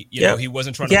out. He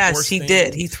wasn't trying to force Yes, he things.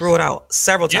 did. He threw it out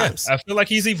several times. I feel like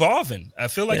he's evolving. I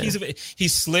feel like he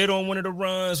slid on one of the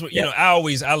runs. You know,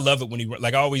 I love it when he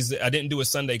I didn't do it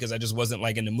Sunday because I just wasn't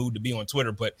like in the mood to be on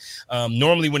Twitter. But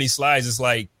normally when he slides, it's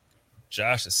like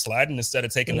Josh is sliding instead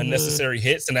of taking unnecessary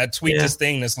hits. And I tweet this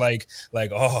thing that's like,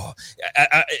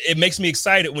 it makes me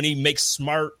excited when he makes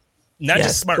smart, not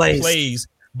just smart plays,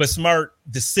 but smart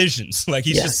decisions. Like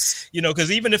he's just, because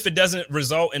even if it doesn't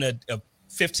result in a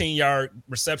 15-yard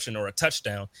reception or a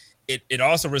touchdown, it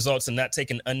also results in not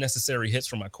taking unnecessary hits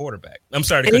from my quarterback. I'm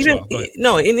sorry to cut you off.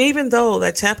 No, and even though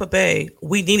that Tampa Bay,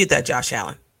 we needed that Josh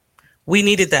Allen. We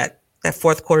needed that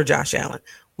fourth quarter Josh Allen.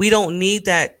 We don't need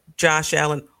that Josh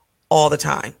Allen all the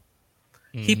time.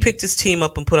 He picked his team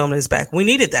up and put them on his back. We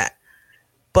needed that,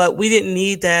 but we didn't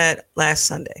need that last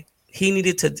Sunday. He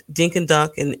needed to dink and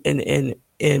dunk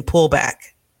and pull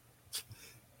back.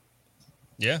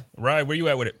 Yeah, Ryan, where you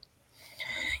at with it?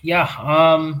 Yeah,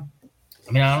 I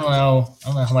mean, I don't know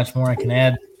how much more I can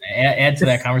add to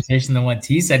that conversation than what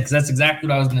T said, because that's exactly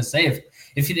what I was going to say.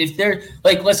 If they're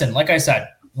like, listen, like I said,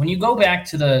 when you go back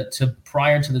to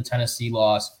prior to the Tennessee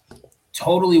loss.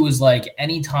 Totally was like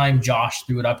anytime Josh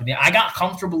threw it up in the air. I got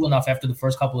comfortable enough after the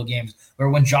first couple of games where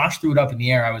when Josh threw it up in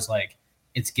the air, I was like,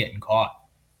 it's getting caught.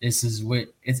 This is what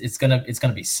it's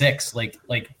gonna be 6. Like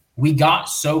we got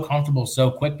so comfortable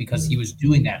so quick because he was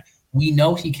doing that. We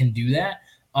know he can do that.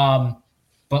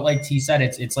 But like T said,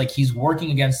 it's like he's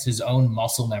working against his own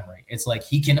muscle memory. It's like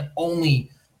he can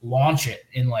only launch it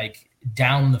in like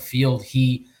down the field.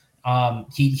 He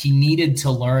needed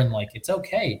to learn like it's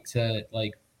okay to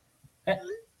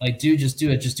just do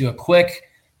it. Just do a quick,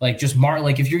 just march.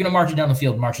 Like if you're gonna march it down the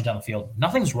field, march it down the field.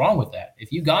 Nothing's wrong with that.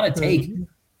 If you gotta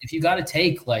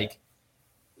take like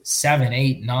 7,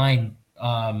 8, 9,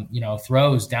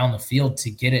 throws down the field to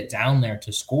get it down there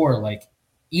to score, like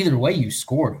either way you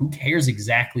scored. Who cares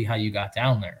exactly how you got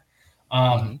down there?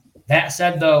 That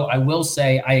said, though, I will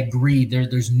say I agree.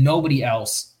 There's nobody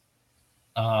else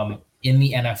in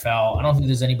the NFL. I don't think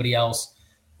there's anybody else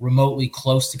remotely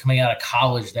close to coming out of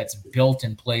college that's built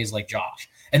and plays like Josh.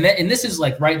 And this is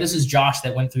this is Josh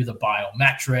that went through the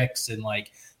biometrics and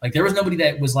like there was nobody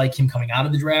that was like him coming out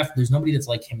of the draft. There's nobody that's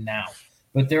like him now.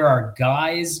 But there are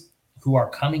guys who are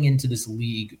coming into this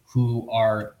league who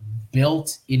are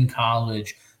built in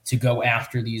college to go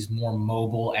after these more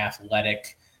mobile,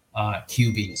 athletic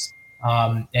QBs.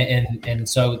 And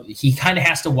so he kind of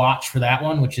has to watch for that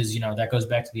one, which is, that goes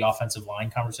back to the offensive line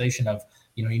conversation of,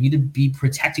 you need to be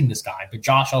protecting this guy, but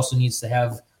Josh also needs to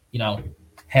have,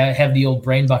 have the old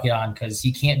brain bucket on because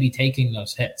he can't be taking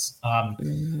those hits.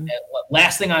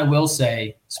 Last thing I will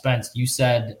say, Spence, you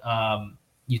said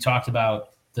you talked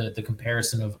about the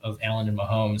comparison of Allen and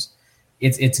Mahomes.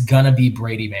 It's gonna be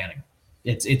Brady Manning.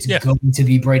 It's going to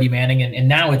be Brady Manning, and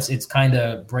now it's kind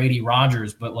of Brady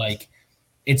Rodgers, but like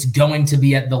it's going to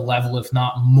be at the level, if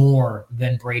not more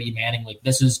than Brady Manning. Like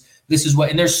this is what,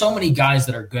 and there's so many guys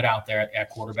that are good out there at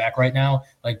quarterback right now,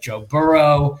 like Joe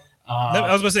Burrow.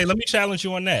 I was going to say, let me challenge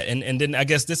you on that. And then I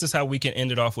guess this is how we can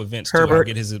end it off with Vince Herbert. too. I'll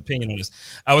get his opinion on this.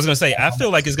 I was going to say, I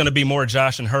feel like it's going to be more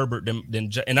Josh and Herbert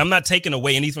than and I'm not taking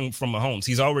away anything from Mahomes.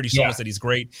 He's already shown us that he's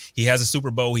great. He has a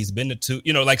Super Bowl. He's been to 2,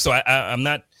 so I'm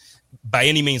not, by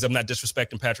any means, I'm not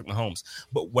disrespecting Patrick Mahomes.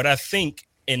 But what I think,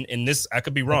 in this, I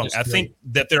could be wrong. I think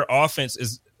that their offense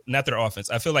is not their offense.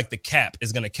 I feel like the cap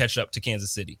is going to catch up to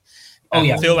Kansas City.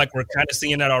 I feel like we're kind of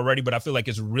seeing that already, but I feel like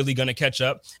it's really going to catch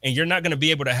up. And you're not going to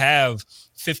be able to have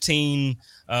 15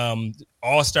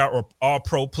 all-star or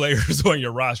all-pro players on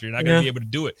your roster. You're not going to be able to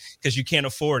do it because you can't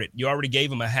afford it. You already gave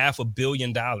him $500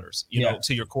 million,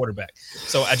 to your quarterback.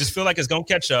 So I just feel like it's going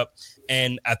to catch up.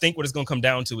 And I think what it's going to come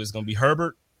down to is going to be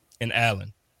Herbert and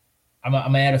Allen. I'm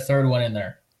going to add a third one in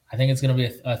there. I think it's going to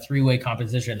be a three-way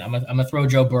competition. I'm going to throw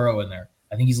Joe Burrow in there.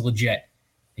 I think he's legit.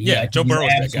 Joe Burrow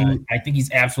is that guy. I think he's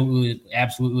absolutely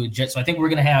legit. So I think we're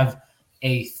going to have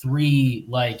a 3,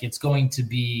 it's going to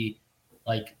be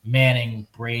like Manning,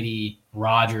 Brady,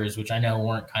 Rodgers, which I know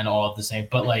weren't kind of all the same,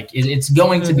 but it's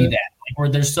going to be that. Where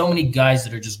there's so many guys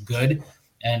that are just good,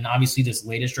 and obviously this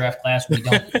latest draft class, we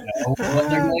don't know what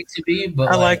they're going to be.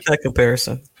 But I like that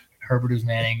comparison. Herbert is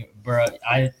Manning, Burrow.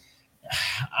 I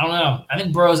don't know. I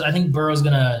think Burrow's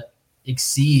going to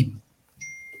exceed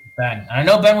Ben. I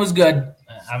know Ben was good.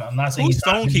 I'm not saying whose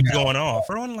phone keeps going off.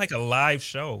 We're on a live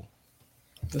show.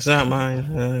 It's not mine.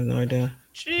 I have no idea.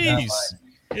 Jeez,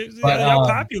 y'all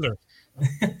popular.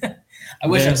 I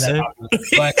wish I was that popular,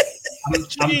 but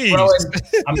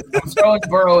I'm throwing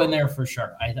Burrow in there for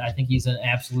sure. I think he's an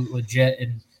absolute legit.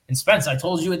 And Spence, I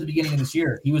told you at the beginning of this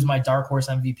year, he was my dark horse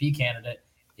MVP candidate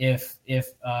if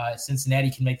Cincinnati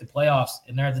can make the playoffs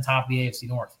and they're at the top of the AFC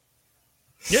North.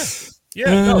 Yeah.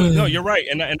 Yeah, no, you're right,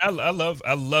 and I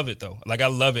love it though. I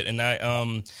love it,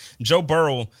 and Joe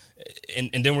Burrow,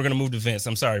 and then we're gonna move to Vince.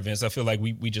 I'm sorry, Vince. I feel like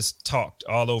we just talked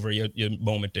all over your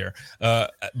moment there.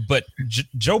 But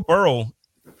Joe Burrow,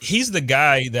 he's the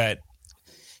guy that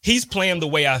he's playing the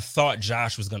way I thought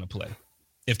Josh was gonna play.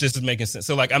 If this is making sense,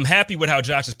 so I'm happy with how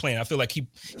Josh is playing. I feel like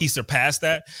he surpassed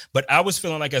that. But I was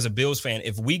feeling like as a Bills fan,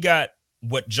 if we got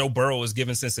what Joe Burrow is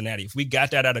giving Cincinnati, if we got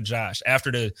that out of Josh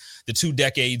after the 2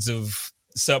 decades of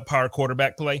subpar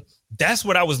quarterback play, that's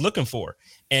what I was looking for.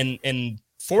 And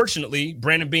fortunately,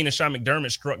 Brandon Beane and Sean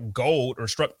McDermott struck gold or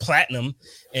struck platinum,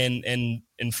 and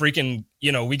freaking,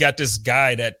 we got this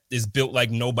guy that is built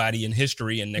like nobody in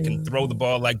history and that can throw the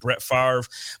ball like Brett Favre,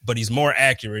 but he's more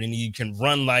accurate and he can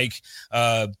run like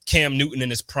Cam Newton in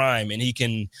his prime, and he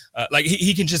can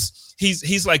he can just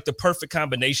he's like the perfect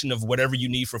combination of whatever you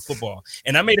need for football.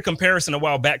 And I made a comparison a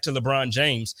while back to LeBron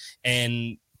James,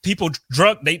 and people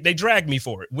they dragged me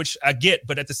for it, which I get,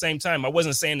 but at the same time, I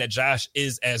wasn't saying that Josh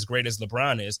is as great as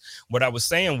LeBron is. What I was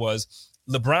saying was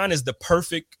LeBron is the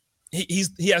perfect. He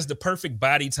has the perfect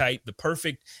body type, the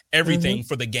perfect everything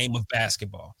for the game of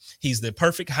basketball. He's the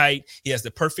perfect height. He has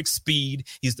the perfect speed.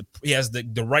 He has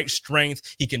the right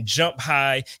strength. He can jump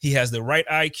high. He has the right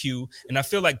IQ. And I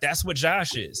feel like that's what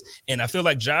Josh is. And I feel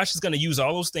like Josh is going to use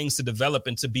all those things to develop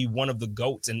and to be one of the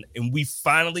GOATs. And we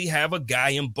finally have a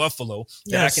guy in Buffalo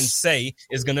that I can say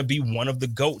is going to be one of the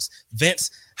GOATs. Vince,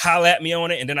 holla at me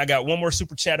on it. And then I got one more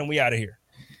super chat and we out of here.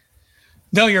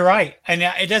 No, you're right. And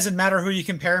it doesn't matter who you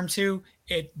compare him to.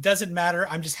 It doesn't matter.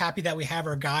 I'm just happy that we have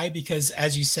our guy because,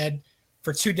 as you said,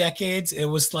 for 2 decades, it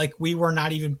was like we were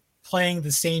not even playing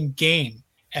the same game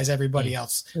as everybody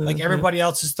else. Like everybody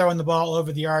else is throwing the ball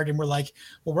over the yard, and we're like,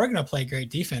 well, we're going to play great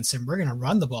defense and we're going to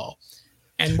run the ball.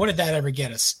 And what did that ever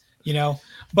get us?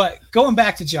 But going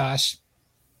back to Josh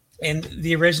and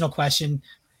the original question,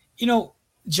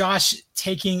 Josh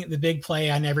taking the big play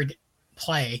on every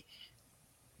play.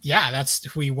 Yeah, that's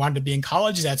who he wanted to be in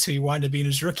college. That's who he wanted to be in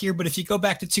his rookie year. But if you go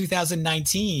back to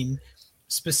 2019,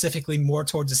 specifically more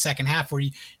towards the second half, where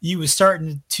you was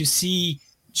starting to see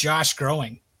Josh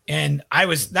growing. And that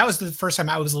was the first time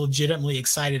I was legitimately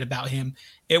excited about him.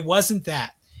 It wasn't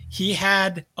that. He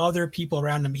had other people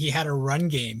around him. He had a run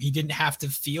game. He didn't have to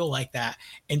feel like that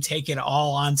and take it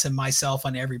all onto myself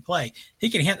on every play. He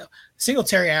can handle.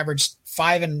 Singletary averaged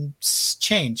 5 and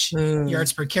change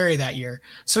yards per carry that year.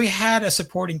 So he had a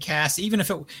supporting cast, even if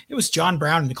it was John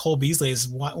Brown and Nicole Beasley as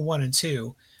 1 and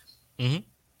 2.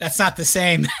 That's not the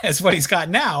same as what he's got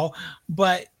now,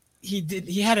 but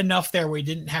he had enough there where he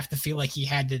didn't have to feel like he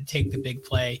had to take the big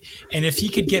play. And if he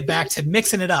could get back to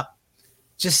mixing it up,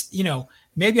 just,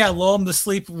 maybe I lull him to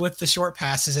sleep with the short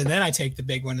passes and then I take the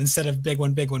big one instead of big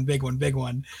one, big one, big one, big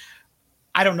one.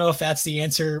 I don't know if that's the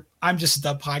answer. I'm just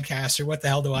a podcaster. What the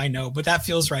hell do I know? But that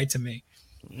feels right to me.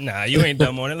 Nah, you ain't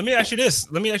dumb on it. Let me ask you this,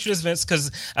 Vince,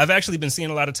 because I've actually been seeing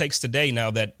a lot of takes today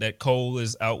now that Cole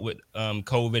is out with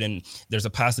COVID, and there's a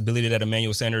possibility that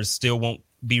Emmanuel Sanders still won't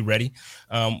be ready.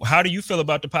 How do you feel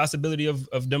about the possibility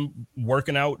of them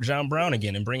working out John Brown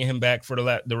again and bringing him back for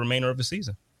the remainder of the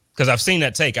season? Because I've seen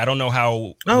that take. I don't know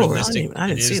how realistic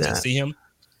it is to see him.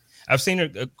 I've seen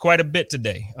it quite a bit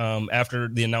today after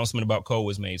the announcement about Cole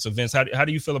was made. So, Vince, how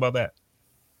do you feel about that?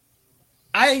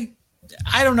 I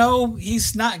don't know.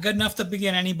 He's not good enough to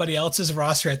begin anybody else's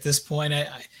roster at this point.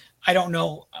 I don't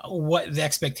know what the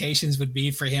expectations would be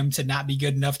for him to not be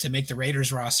good enough to make the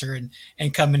Raiders roster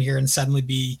and come in here and suddenly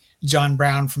be John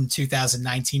Brown from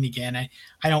 2019 again.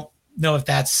 I don't know if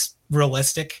that's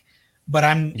realistic, but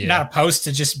I'm not opposed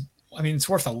to it's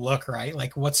worth a look, right?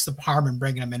 Like, what's the harm in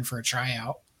bringing him in for a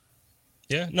tryout?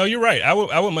 Yeah, no, you're right. I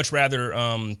would much rather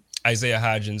Isaiah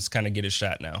Hodgins kind of get his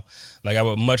shot now. Like, I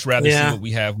would much rather see what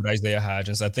we have with Isaiah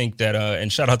Hodgins. I think that,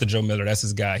 and shout out to Joe Miller. That's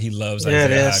his guy. He loves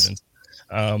Isaiah Hodgins.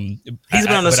 He's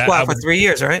been on the squad for 3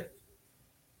 years, right?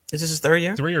 Is this his third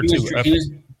year? 3 or 2? He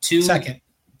was two. Second.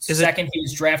 He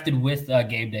was drafted with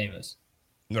Gabe Davis.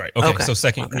 Right. Okay. So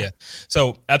second. Okay. Yeah.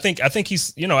 So I think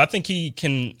he's, I think he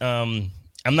can,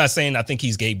 I'm not saying I think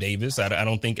he's Gabe Davis. I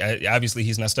don't think, obviously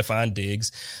he's not Stephon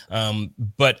Diggs.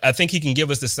 But I think he can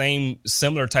give us the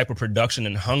similar type of production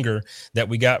and hunger that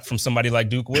we got from somebody like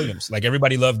Duke Williams. Like,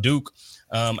 everybody loved Duke.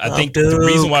 I think the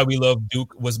reason why we love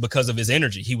Duke was because of his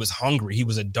energy. He was hungry. He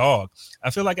was a dog. I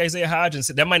feel like Isaiah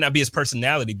Hodgins, that might not be his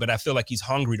personality, but I feel like he's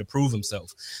hungry to prove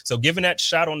himself. So given that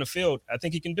shot on the field, I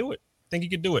think he can do it.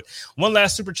 One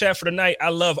last super chat for tonight. I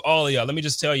love all of y'all. Let me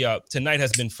just tell y'all, tonight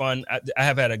has been fun. I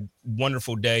have had a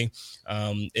wonderful day.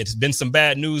 It's been some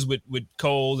bad news with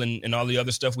Cole and all the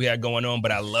other stuff we had going on,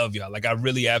 but I love y'all. Like, I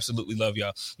really absolutely love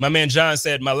y'all. My man John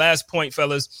said, my last point,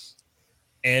 fellas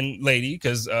and lady,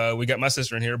 because we got my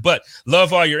sister in here, but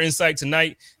love all your insight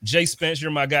tonight. Jay Spence,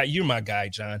 you're my guy. You're my guy,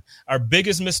 John. Our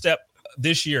biggest misstep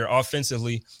this year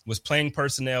offensively was playing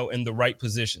personnel in the right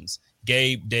positions.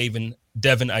 Gabe,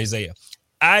 Devin, Isaiah.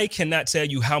 I cannot tell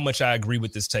you how much I agree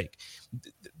with this take.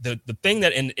 The thing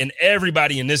that, and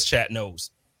everybody in this chat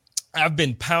knows, I've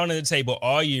been pounding the table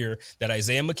all year that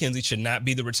Isaiah McKenzie should not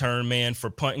be the return man for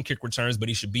punt and kick returns, but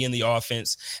he should be in the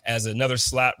offense as another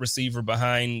slot receiver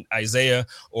behind Isaiah,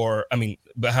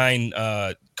 behind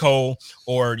Cole,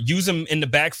 or use him in the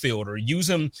backfield, or use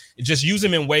him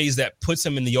in ways that puts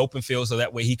him in the open field so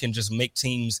that way he can just make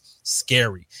teams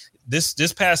scary.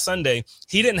 This past Sunday,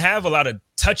 he didn't have a lot of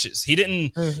touches. He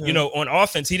didn't, on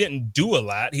offense, he didn't do a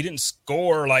lot. He didn't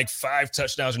score like 5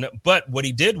 touchdowns. But what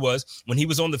he did was, when he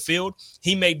was on the field,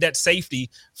 he made that safety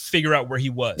figure out where he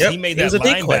was. Yep, he made that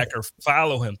linebacker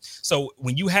follow him. So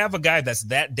when you have a guy that's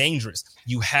that dangerous,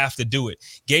 you have to do it.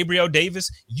 Gabriel Davis,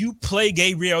 you play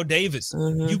Gabriel Davis.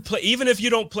 You play, even if you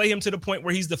don't play him to the point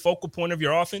where he's the focal point of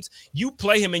your offense, you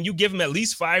play him and you give him at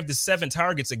least 5 to 7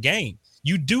 targets a game.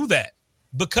 You do that.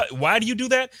 Because why do you do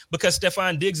that? Because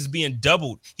Stephon Diggs is being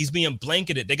doubled. He's being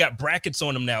blanketed. They got brackets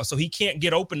on him now, so he can't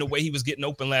get open the way he was getting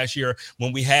open last year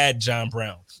when we had John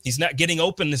Brown. He's not getting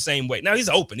open the same way. Now he's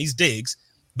open. He's Diggs,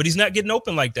 but he's not getting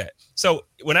open like that. So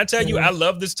when I tell you I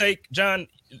love this take, John,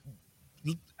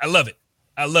 I love it.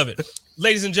 I love it.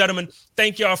 Ladies and gentlemen,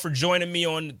 thank y'all for joining me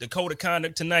on the Code of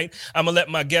Conduct tonight. I'm going to let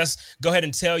my guests go ahead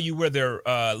and tell you where they're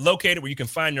located, where you can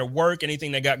find their work,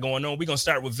 anything they got going on. We're going to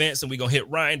start with Vince, and we're going to hit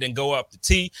Ryan, then go up to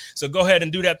T. So go ahead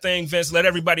and do that thing, Vince. Let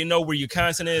everybody know where your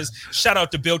content is. Shout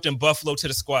out to Built in Buffalo, to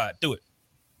the squad. Do it.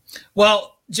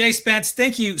 Well, Jay Spence,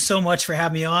 thank you so much for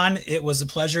having me on. It was a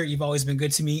pleasure. You've always been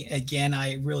good to me. Again,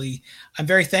 I'm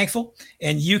very thankful.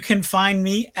 And you can find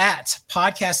me at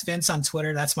Podcast Vince on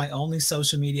Twitter. That's my only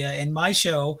social media. And my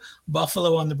show,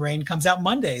 Buffalo on the Brain, comes out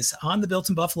Mondays on the Built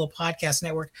in Buffalo Podcast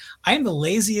Network. I am the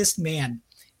laziest man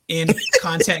in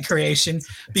content creation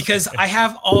because I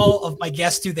have all of my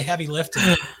guests do the heavy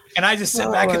lifting. And I just sit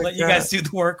back and let you guys do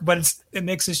the work, but it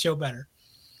makes the show better.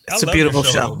 It's a beautiful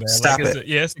show. Man. Stop it.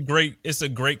 It's a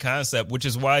great concept, which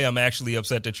is why I'm actually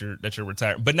upset that you're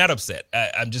retired, but not upset.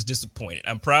 I'm just disappointed.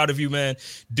 I'm proud of you, man.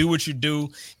 Do what you do.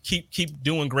 Keep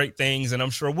doing great things, and I'm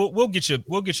sure we'll get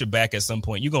you back at some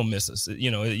point. You're gonna miss us.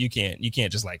 You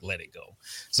can't just like let it go.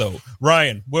 So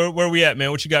Ryan, where we at,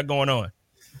 man? What you got going on?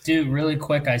 Dude, really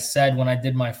quick, I said when I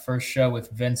did my first show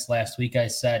with Vince last week, I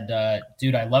said,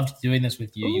 dude, I loved doing this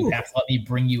with you. Ooh. You have to let me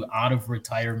bring you out of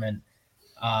retirement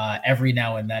every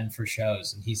now and then for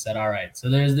shows. And he said, all right. So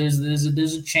there's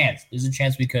a chance. There's a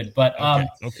chance we could. But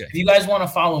okay. If you guys want to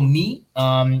follow me,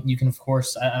 you can, of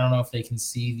course, I don't know if they can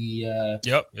see the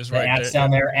it's right ads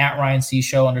down there, at Ryan C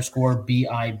Show _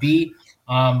 BiB.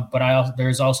 But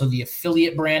there's also the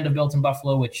affiliate brand of Built in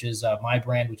Buffalo, which is my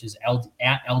brand, which is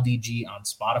at LDG on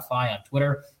Spotify, on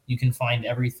Twitter. You can find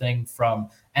everything from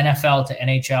NFL to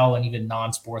NHL and even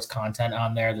non-sports content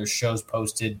on there. There's shows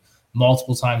posted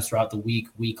multiple times throughout the week,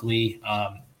 weekly.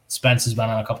 Spence has been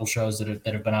on a couple shows that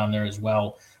have been on there as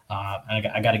well. And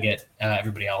I got to get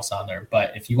everybody else on there.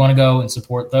 But if you want to go and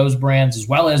support those brands as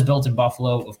well as Built in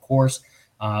Buffalo, of course,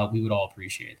 we would all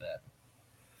appreciate that.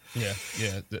 Yeah.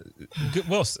 Good,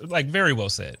 well, like very well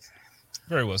said.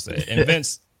 Very well said. And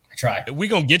Vince, I try. We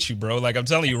gonna get you, bro. Like I'm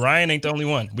telling you, Ryan ain't the only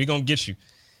one. We gonna get you.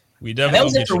 We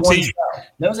definitely gonna get you.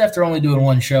 That was after only doing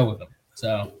one show with him.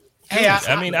 So. Hey, I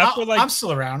feel like I'm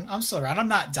still around. I'm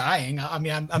not dying. I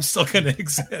mean, I'm still going to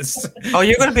exist. Oh,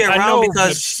 you're going to be around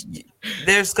because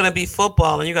there's going to be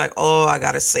football, and you're like, oh, I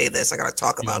got to say this. I got to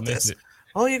talk about this.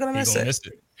 Oh, you're going to miss it.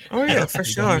 Oh, yeah, for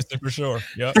sure. Miss it for sure.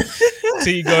 Yep.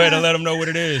 T, go ahead and let them know what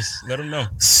it is. Let them know.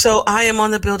 So I am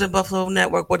on the Built in Buffalo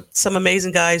Network with some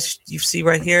amazing guys you see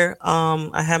right here.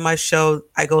 I have my show.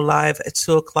 I go live at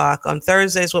 2:00 on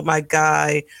Thursdays with my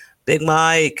guy, Big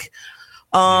Mike.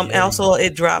 And also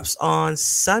it drops on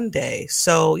Sunday.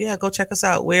 So yeah, go check us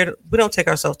out. We don't take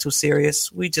ourselves too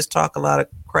serious. We just talk a lot of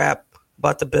crap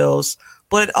about the Bills,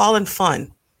 but all in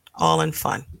fun.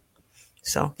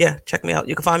 So yeah, check me out.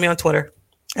 You can find me on Twitter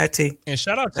at T. And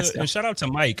shout out to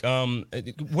Mike.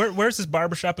 Where's this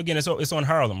barbershop again? It's on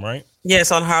Harlem, right? Yeah,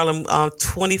 it's on Harlem,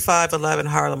 2511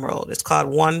 Harlem Road. It's called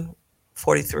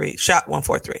 143, Shop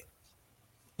 143.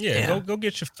 Yeah, go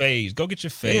get your fade. Go get your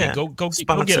fade. Yeah. Go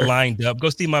get lined up. Go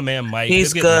see my man Mike.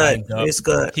 He's good. He's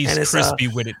good. He's and crispy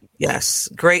with it. Yes,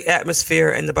 great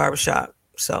atmosphere in the barbershop.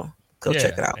 So go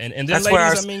check it out. And then that's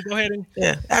ladies, go ahead and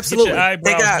absolutely. Get your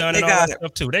eyebrows done and all that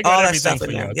stuff too. They got everything for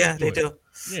you. Yeah, they do.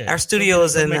 Yeah. Our studio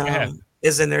is in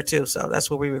there too, so that's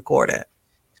where we record at.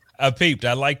 I peeped.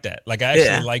 I like that. Like I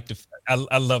actually like the.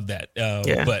 I love that.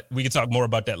 But we can talk more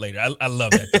about that later. I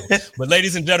love that though. But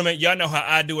ladies and gentlemen, y'all know how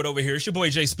I do it over here. It's your boy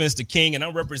JSpenceTheKing, and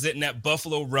I'm representing that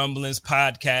Buffalo Rumblings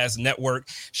Podcast Network.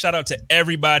 Shout out to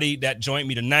everybody that joined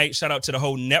me tonight. Shout out to the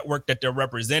whole network that they're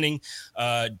representing.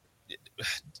 Dan,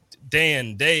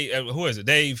 Dave, who is it?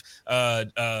 Dave,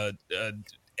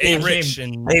 Rich,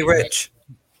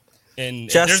 and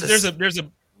there's a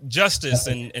Justice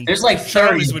and there's like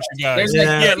Charlie's with you guys.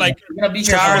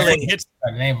 Charlie.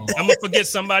 I'm gonna forget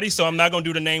somebody, so I'm not gonna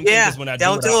do the name because when I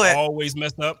do it, I always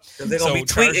mess up. They're gonna be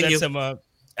tweeting you.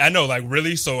 I know, like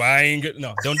really. So I ain't good.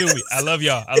 No, don't do me. I love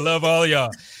y'all. I love all of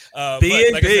y'all. But like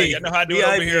I said, you know how I do it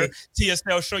over here.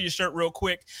 Estell, show your shirt real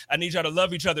quick. I need y'all to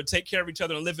love each other, take care of each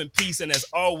other, and live in peace. And as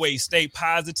always, stay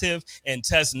positive and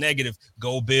test negative.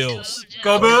 Go Bills.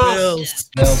 Go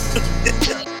Bills.